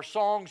power.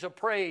 Songs of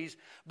praise,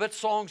 but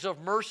songs of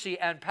mercy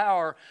and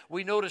power.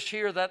 We notice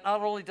here that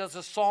not only does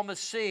the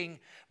psalmist sing,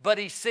 but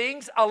he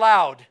sings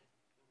aloud.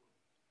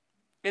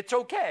 It's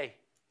okay.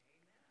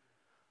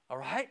 All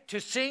right? To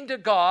sing to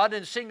God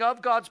and sing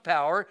of God's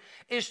power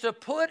is to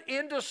put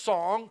into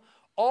song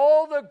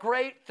all the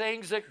great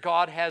things that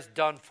God has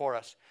done for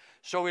us.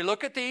 So we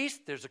look at these.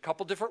 There's a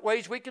couple different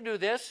ways we can do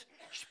this.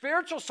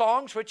 Spiritual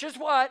songs, which is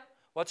what?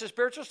 What's a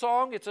spiritual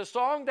song? It's a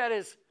song that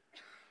is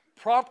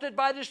prompted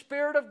by the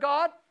Spirit of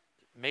God.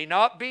 May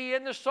not be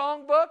in the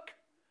songbook.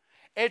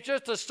 It's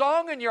just a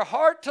song in your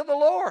heart to the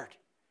Lord.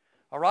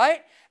 All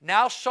right?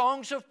 Now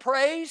songs of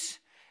praise.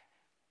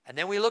 And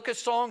then we look at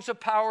songs of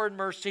power and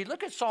mercy.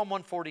 Look at Psalm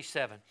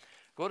 147.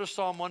 Go to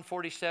Psalm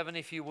 147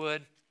 if you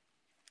would.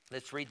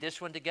 Let's read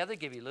this one together.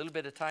 Give you a little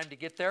bit of time to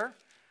get there.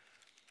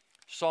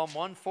 Psalm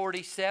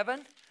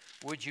 147.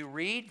 Would you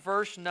read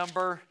verse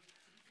number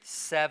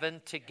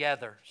 7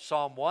 together?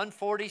 Psalm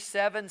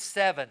 147,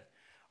 7.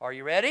 Are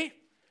you ready?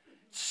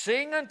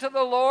 Sing unto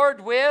the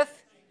Lord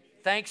with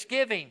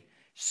thanksgiving.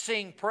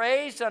 Sing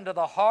praise unto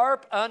the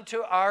harp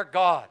unto our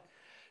God.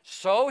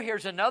 So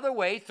here's another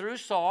way through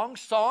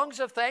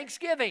songs of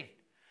thanksgiving.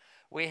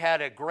 We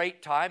had a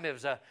great time.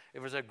 It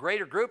was a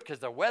greater group because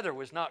the weather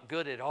was not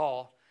good at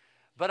all.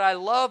 But I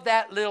love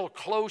that little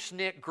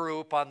close-knit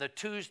group on the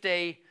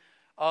Tuesday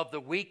of the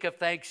week of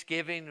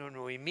Thanksgiving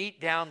when we meet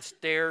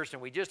downstairs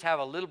and we just have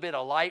a little bit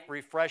of light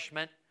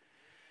refreshment.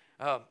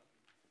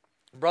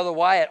 Brother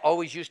Wyatt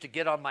always used to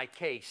get on my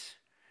case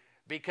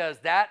because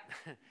that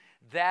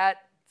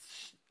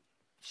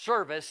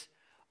service,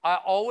 I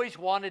always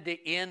wanted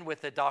to end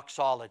with a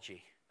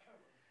doxology.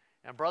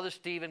 And Brother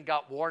Stephen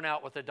got worn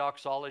out with the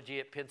doxology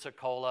at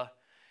Pensacola.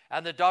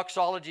 And the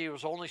doxology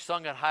was only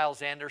sung at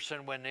Hiles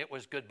Anderson when it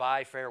was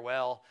goodbye,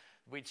 farewell.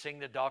 We'd sing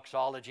the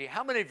doxology.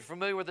 How many of you are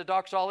familiar with the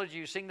doxology?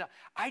 You sing that?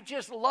 I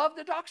just love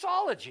the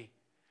doxology.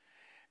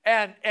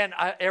 And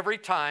every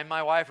time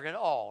my wife would go,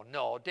 oh,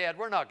 no, Dad,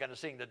 we're not going to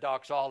sing the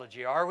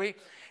doxology, are we?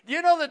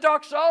 You know the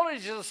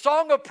doxology is a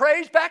song of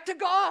praise back to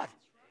God.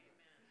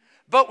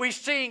 But we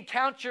sing,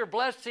 count your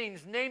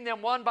blessings, name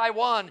them one by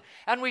one.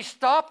 And we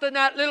stopped in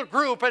that little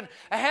group and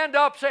a hand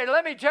up, say,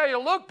 let me tell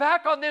you, look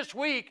back on this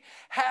week,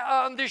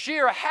 this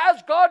year.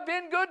 Has God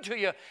been good to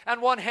you? And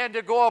one hand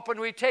would go up and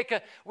we take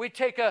a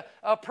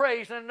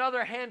praise, and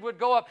another hand would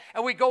go up.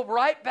 And we go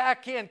right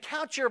back in.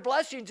 Count your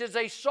blessings is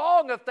a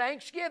song of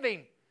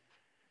thanksgiving.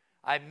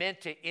 I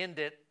meant to end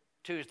it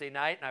Tuesday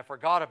night, and I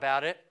forgot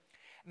about it.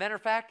 Matter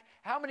of fact,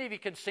 how many of you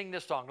can sing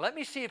this song? Let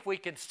me see if we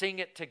can sing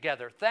it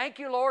together. Thank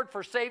you, Lord,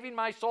 for saving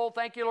my soul.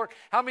 Thank you, Lord.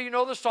 How many of you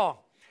know the song?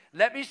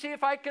 Let me see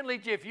if I can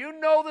lead you. If you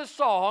know the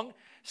song,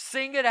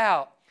 sing it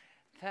out.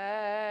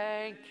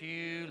 Thank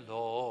you,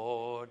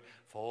 Lord,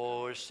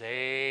 for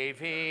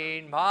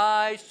saving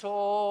my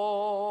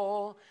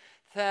soul.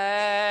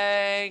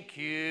 Thank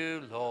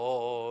you,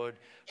 Lord,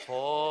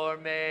 for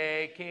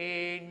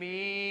making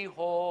me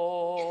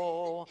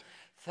whole.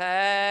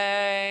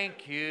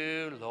 Thank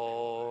you,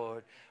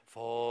 Lord,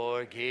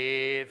 for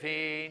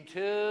giving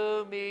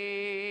to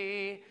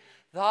me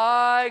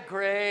thy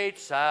great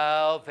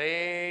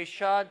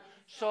salvation,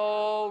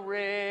 so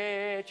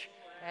rich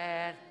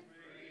and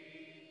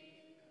free.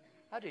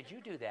 How did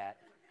you do that?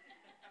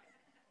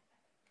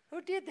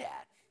 Who did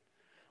that?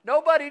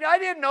 Nobody. I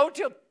didn't know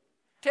till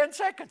 10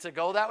 seconds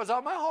ago that was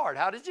on my heart.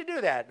 How did you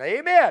do that?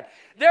 Amen.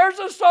 There's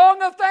a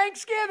song of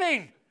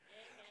thanksgiving.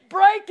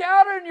 Break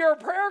out in your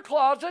prayer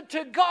closet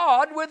to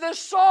God with a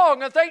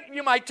song.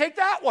 You might take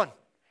that one.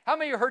 How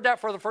many of you heard that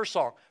for the first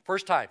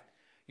time?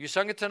 You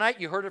sung it tonight.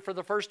 You heard it for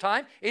the first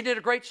time. Isn't it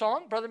a great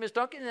song, Brother Miss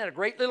Duncan? Isn't that a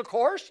great little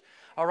chorus?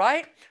 All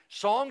right?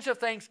 Songs of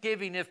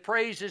thanksgiving, if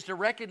praise is to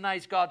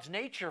recognize God's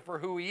nature for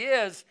who He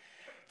is,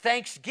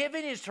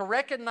 thanksgiving is to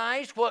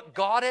recognize what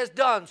God has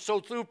done. So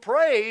through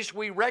praise,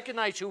 we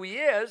recognize who He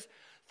is.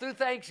 Through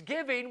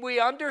thanksgiving, we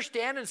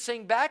understand and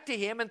sing back to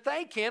Him and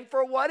thank Him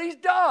for what He's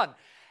done.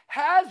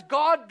 Has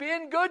God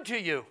been good to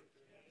you?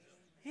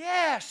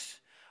 Yes.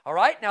 All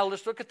right, now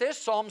let's look at this.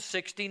 Psalm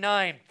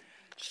 69.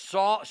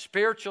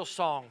 Spiritual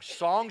songs,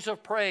 songs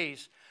of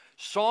praise,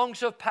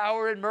 songs of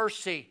power and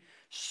mercy,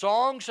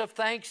 songs of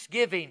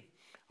thanksgiving.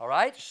 All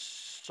right,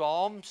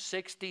 Psalm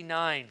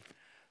 69.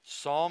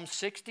 Psalm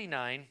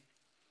 69.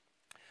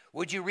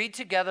 Would you read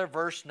together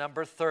verse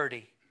number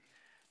 30?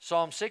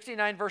 Psalm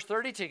 69, verse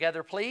 30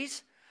 together,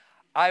 please.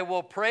 I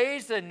will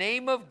praise the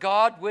name of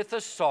God with a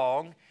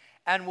song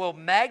and will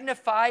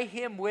magnify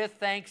Him with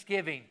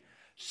thanksgiving.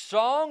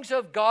 Songs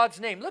of God's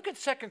name. Look at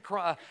Second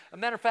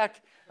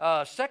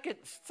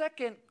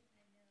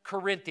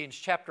Corinthians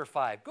chapter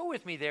 5. Go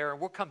with me there, and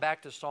we'll come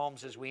back to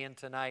Psalms as we end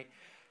tonight.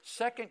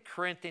 2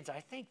 Corinthians, I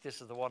think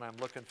this is the one I'm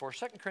looking for.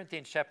 2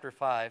 Corinthians chapter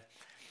 5.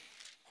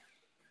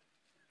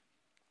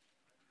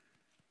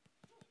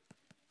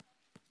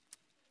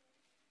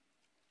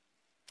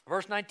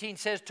 Verse 19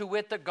 says, to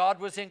wit, that God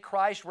was in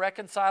Christ,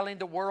 reconciling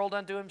the world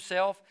unto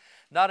Himself,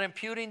 not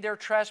imputing their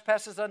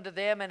trespasses unto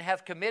them, and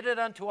hath committed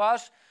unto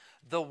us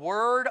the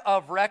word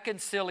of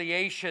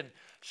reconciliation.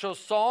 So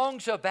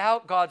songs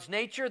about God's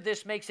nature,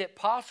 this makes it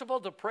possible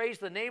to praise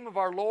the name of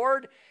our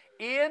Lord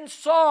in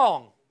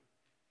song.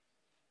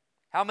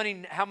 How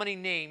many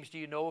names do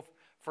you know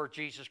for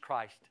Jesus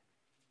Christ?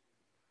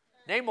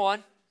 Name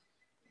one.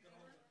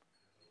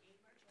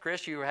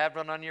 Chris, you have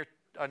one on the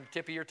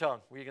tip of your tongue.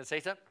 Were you going to say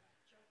something?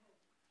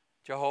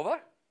 Jehovah?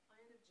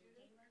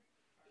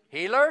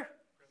 Healer?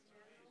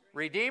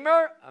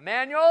 Redeemer?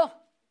 Emmanuel?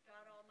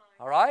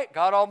 All right,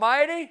 God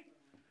Almighty.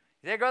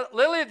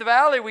 Lily of the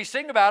Valley, we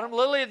sing about Him.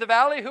 Lily of the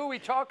Valley, who are we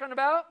talking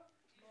about?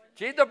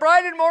 The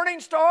bright and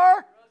morning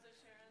star.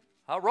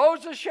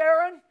 Rose of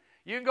Sharon.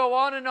 You can go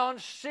on and on,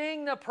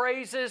 sing the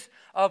praises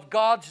of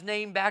God's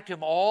name back to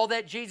Him. All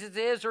that Jesus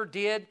is or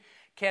did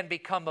can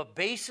become a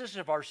basis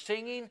of our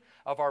singing,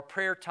 of our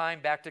prayer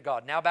time back to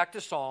God. Now back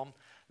to Psalm,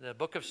 the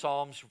book of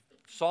Psalms,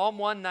 Psalm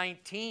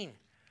 119.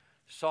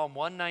 Psalm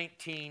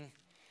 119,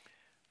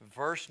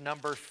 verse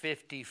number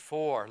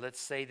 54.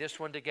 Let's say this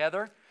one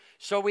together.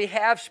 So we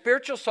have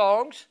spiritual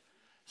songs,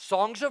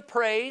 songs of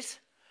praise,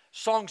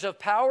 songs of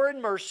power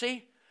and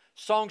mercy,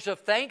 songs of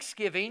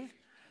thanksgiving,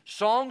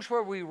 songs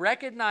where we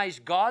recognize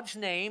God's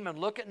name. And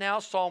look at now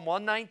Psalm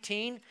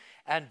 119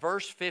 and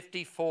verse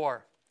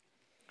 54.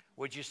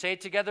 Would you say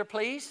it together,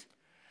 please?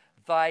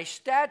 Thy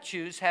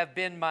statutes have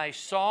been my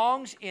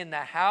songs in the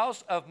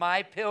house of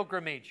my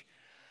pilgrimage.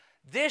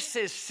 This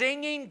is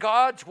singing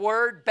God's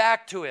word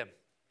back to Him.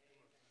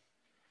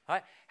 All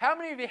right. How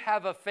many of you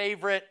have a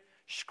favorite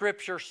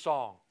Scripture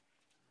song?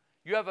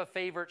 You have a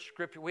favorite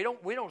Scripture? We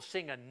don't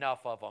sing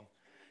enough of them.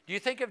 Do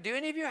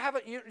any of you have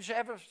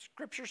a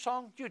Scripture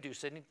song? You do,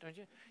 Sydney, don't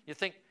you? You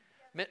think,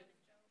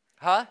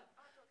 huh?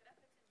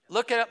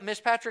 Look it up,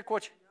 Miss Patrick.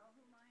 What?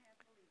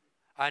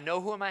 I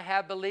know whom I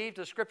have believed.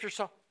 The Scripture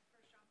song,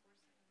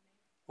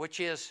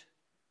 which is,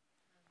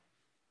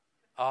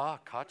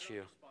 caught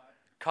you.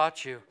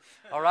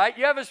 All right,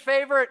 you have His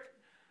favorite.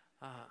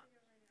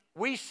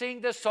 We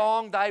sing the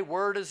song, Thy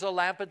word is a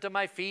lamp unto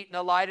my feet and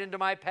a light unto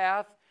my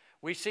path.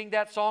 We sing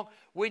that song.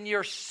 When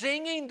you're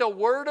singing the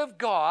Word of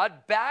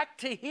God back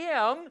to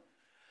Him,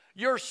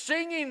 you're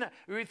singing,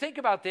 when you think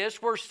about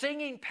this, we're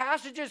singing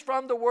passages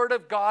from the Word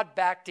of God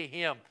back to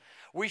Him.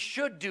 We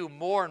should do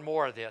more and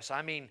more of this.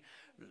 I mean,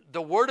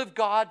 the Word of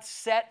God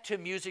set to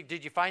music.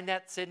 Did you find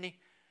that, Sydney?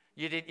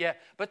 You didn't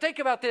yet? But think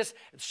about this.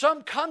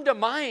 Some come to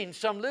mind,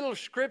 some little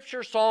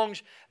Scripture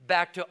songs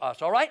back to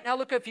us. All right, now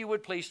look if you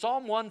would please.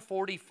 Psalm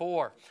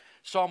 144.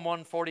 Psalm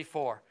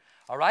 144.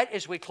 All right,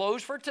 as we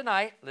close for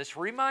tonight, let's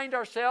remind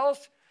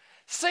ourselves,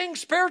 sing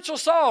spiritual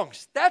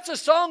songs. That's a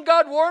song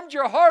God warmed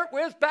your heart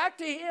with back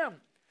to Him.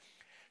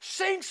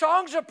 Sing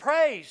songs of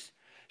praise.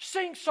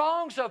 Sing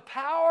songs of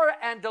power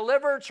and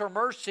deliverance or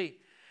mercy.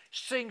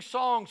 Sing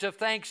songs of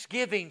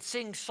thanksgiving.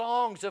 Sing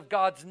songs of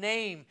God's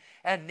name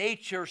and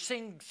nature.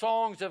 Sing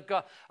songs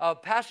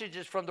of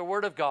passages from the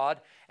Word of God.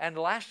 And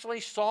lastly,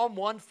 Psalm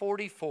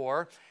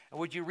 144. And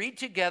would you read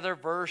together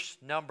verse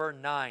number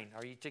 9?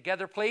 Are you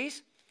together,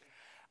 please?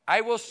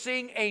 I will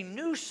sing a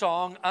new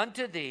song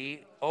unto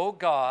Thee, O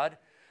God,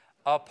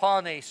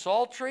 upon a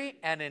psaltery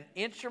and an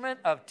instrument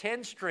of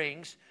 10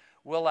 strings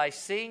will I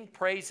sing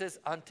praises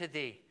unto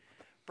Thee.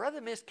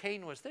 Brother Miss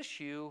Kane, was this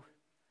you?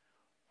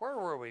 Where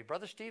were we?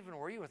 Brother Stephen,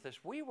 were you with us?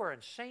 We were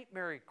in St.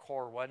 Mary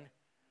Corwin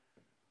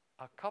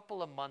a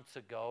couple of months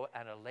ago,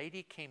 and a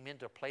lady came in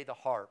to play the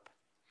harp.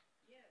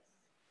 Yes.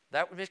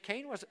 That Miss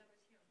Kane was?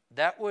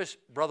 That was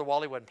Brother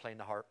Wally wasn't playing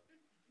the harp.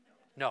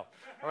 No.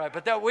 All right,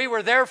 but we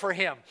were there for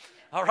him.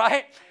 All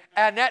right?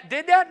 And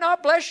did that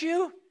not bless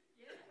you?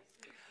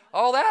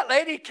 Oh, that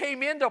lady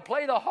came in to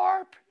play the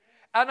harp.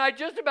 And I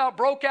just about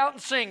broke out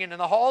and singing in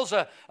the halls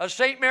of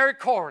St. Mary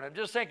Corwin. I'm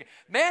just thinking,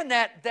 man,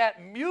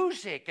 that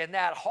music and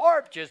that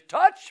harp just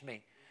touched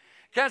me.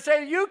 Can I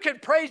say, you can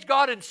praise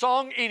God in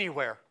song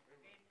anywhere.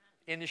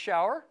 In the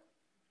shower?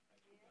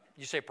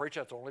 You say, preacher,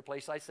 that's the only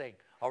place I sing.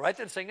 All right,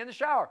 then sing in the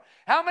shower.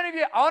 How many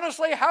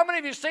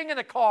of you sing in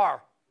the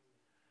car?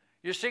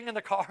 You sing in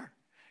the car,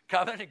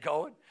 coming and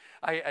going.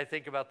 I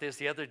think about this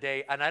the other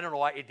day, and I don't know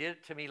why it did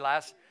it to me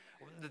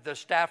the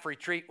staff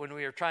retreat when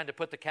we were trying to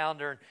put the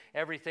calendar and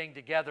everything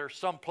together.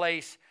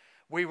 Someplace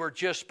we were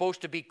just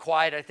supposed to be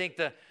quiet. I think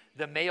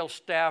the male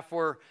staff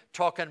were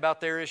talking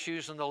about their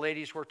issues, and the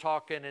ladies were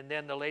talking, and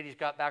then the ladies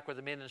got back with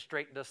the men and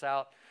straightened us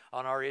out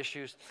on our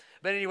issues.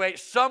 But anyway,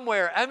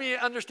 somewhere, I mean,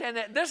 understand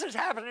that this has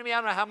happened to me, I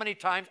don't know how many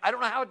times. I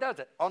don't know how it does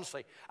it,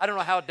 honestly. I don't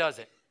know how it does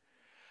it.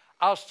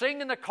 I'll sing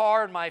in the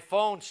car, and my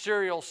phone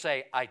Siri will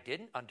say, I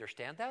didn't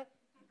understand that.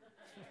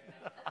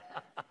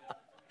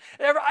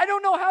 I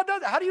don't know how it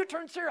does it. How do you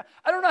turn Siri on?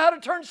 I don't know how to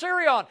turn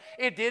Siri on.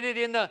 It did it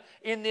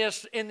in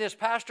this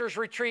pastor's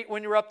retreat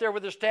when you were up there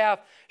with the staff.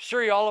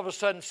 Siri all of a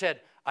sudden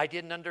said, I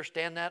didn't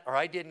understand that, or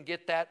I didn't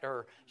get that,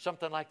 or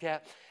something like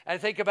that.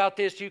 And think about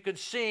this. You can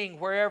sing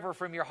wherever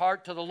from your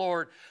heart to the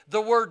Lord.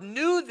 The word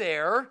new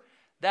there,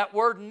 that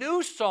word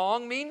new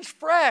song means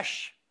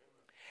fresh.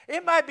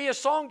 It might be a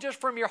song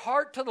just from your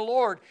heart to the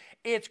Lord.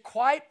 It's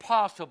quite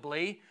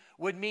possibly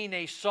would mean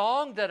a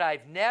song that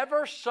I've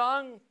never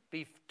sung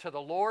to the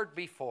Lord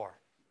before.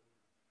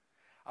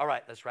 All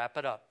right, let's wrap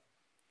it up.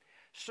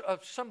 So,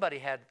 somebody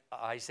had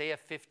Isaiah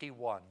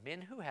 51.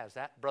 Men, who has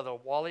that? Brother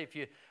Wally,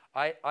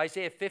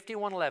 Isaiah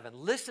 51:11.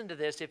 Listen to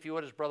this, if you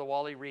would, as Brother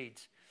Wally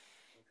reads.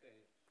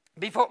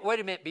 Okay. Wait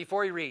a minute,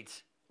 before he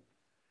reads.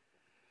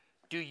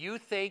 Do you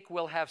think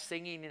we'll have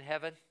singing in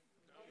heaven?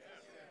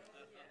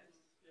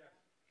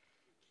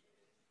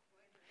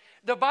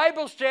 The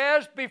Bible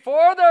says,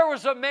 before there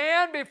was a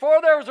man,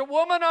 before there was a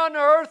woman on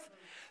earth,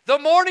 the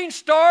morning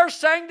stars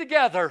sang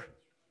together.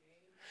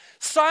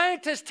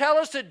 Scientists tell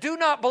us that do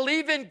not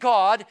believe in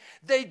God.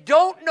 They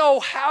don't know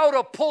how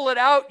to pull it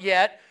out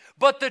yet,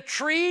 But the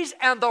trees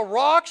and the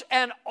rocks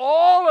and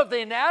all of the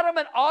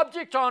inanimate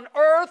objects on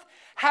earth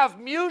have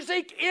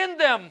music in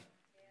them.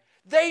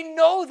 They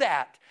know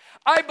that.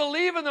 I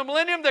believe in the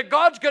millennium that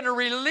God's going to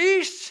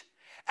release,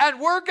 and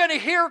we're going to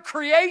hear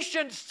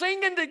creation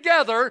singing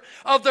together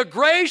of the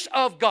grace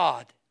of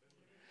God.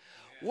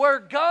 We're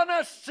going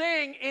to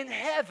sing in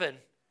heaven.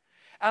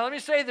 And let me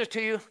say this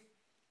to you.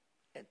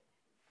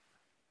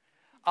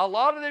 A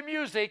lot of the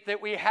music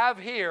that we have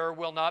here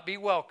will not be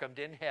welcomed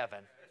in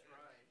heaven.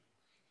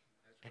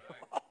 That's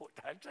right. Oh,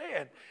 I'm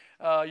saying,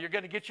 you're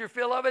going to get your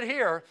fill of it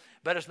here,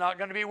 but it's not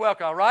going to be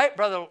welcome. All right,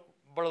 Brother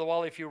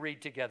Wally, if you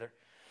read together.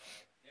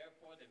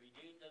 Therefore the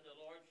redeemed of the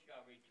Lord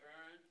shall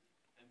return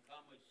and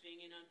come with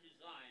singing unto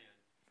Zion,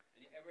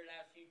 and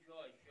everlasting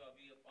joy shall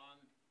be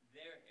upon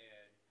their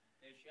head.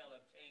 They shall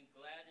obtain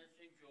gladness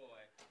and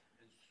joy,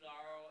 and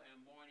sorrow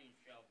and mourning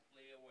shall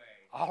flee away.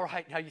 All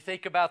right, now you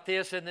think about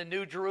this in the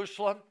New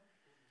Jerusalem.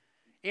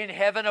 In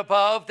heaven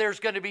above, there's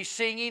going to be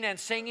singing and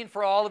singing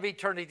for all of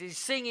eternity.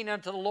 Singing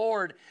unto the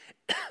Lord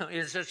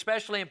is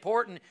especially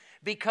important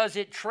because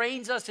it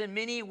trains us in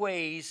many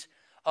ways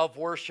of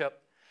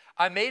worship.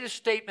 I made a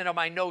statement on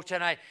my notes,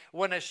 and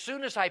as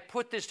soon as I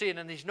put this in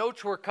and these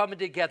notes were coming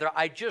together,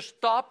 I just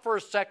stopped for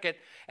a second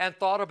and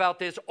thought about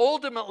this.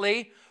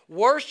 Ultimately,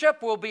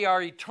 worship will be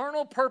our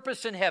eternal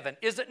purpose in heaven.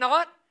 Is it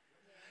not?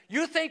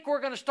 You think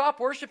we're going to stop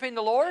worshiping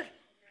the Lord?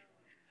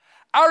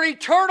 Our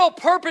eternal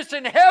purpose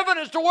in heaven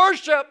is to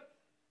worship.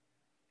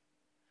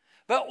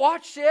 But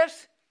watch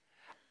this.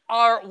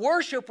 Our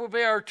worship will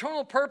be our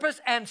eternal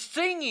purpose, and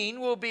singing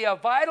will be a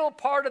vital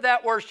part of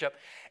that worship.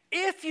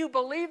 If you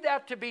believe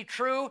that to be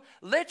true,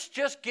 let's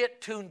just get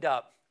tuned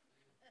up.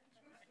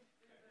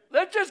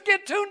 Let's just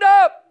get tuned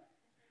up.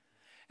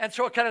 And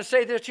so I kind of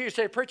say this to you.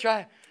 Say,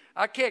 preacher,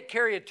 I can't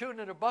carry a tune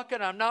in a bucket.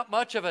 I'm not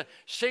much of a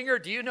singer.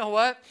 Do you know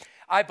what?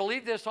 I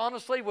believe this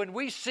honestly. When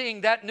we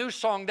sing that new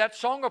song, that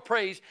song of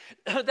praise,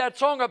 that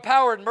song of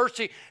power and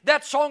mercy,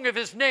 that song of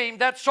His name,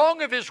 that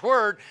song of His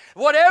word,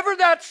 whatever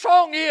that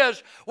song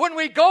is, when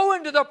we go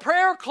into the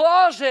prayer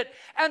closet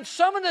and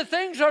some of the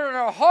things are in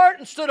our heart,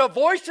 instead of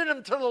voicing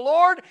them to the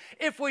Lord,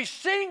 if we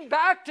sing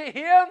back to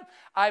Him,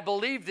 I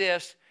believe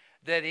this,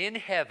 that in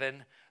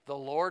heaven the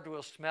Lord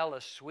will smell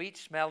a sweet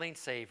smelling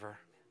savor.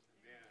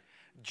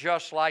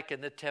 Just like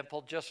in the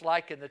temple, just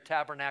like in the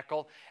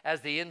tabernacle, as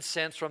the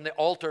incense from the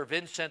altar of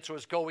incense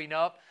was going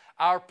up,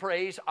 our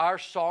praise, our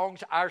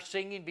songs, our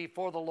singing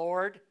before the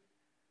Lord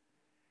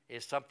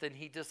is something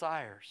He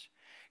desires.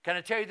 Can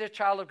I tell you this,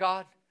 child of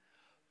God?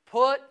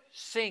 Put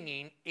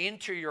singing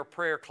into your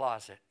prayer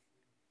closet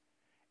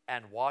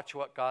and watch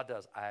what God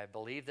does. I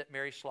believe that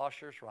Mary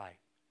Schlosser's right.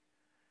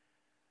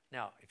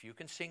 Now, if you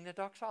can sing the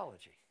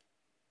doxology,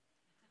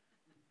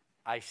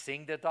 I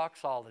sing the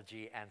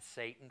doxology and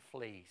Satan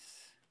flees.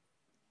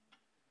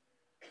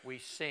 We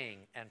sing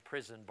and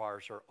prison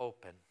bars are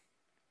open.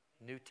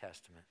 New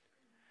Testament.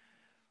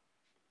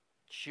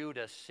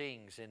 Judah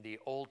sings in the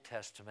Old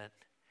Testament,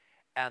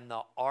 and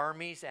the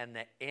armies and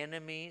the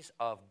enemies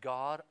of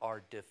God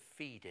are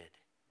defeated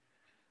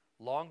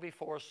long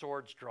before a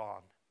sword's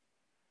drawn,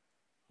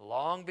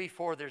 long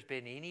before there's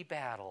been any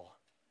battle.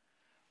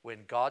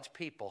 When God's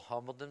people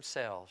humbled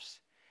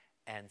themselves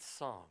and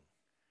sung,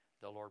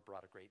 the Lord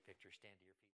brought a great victory. Stand to your feet.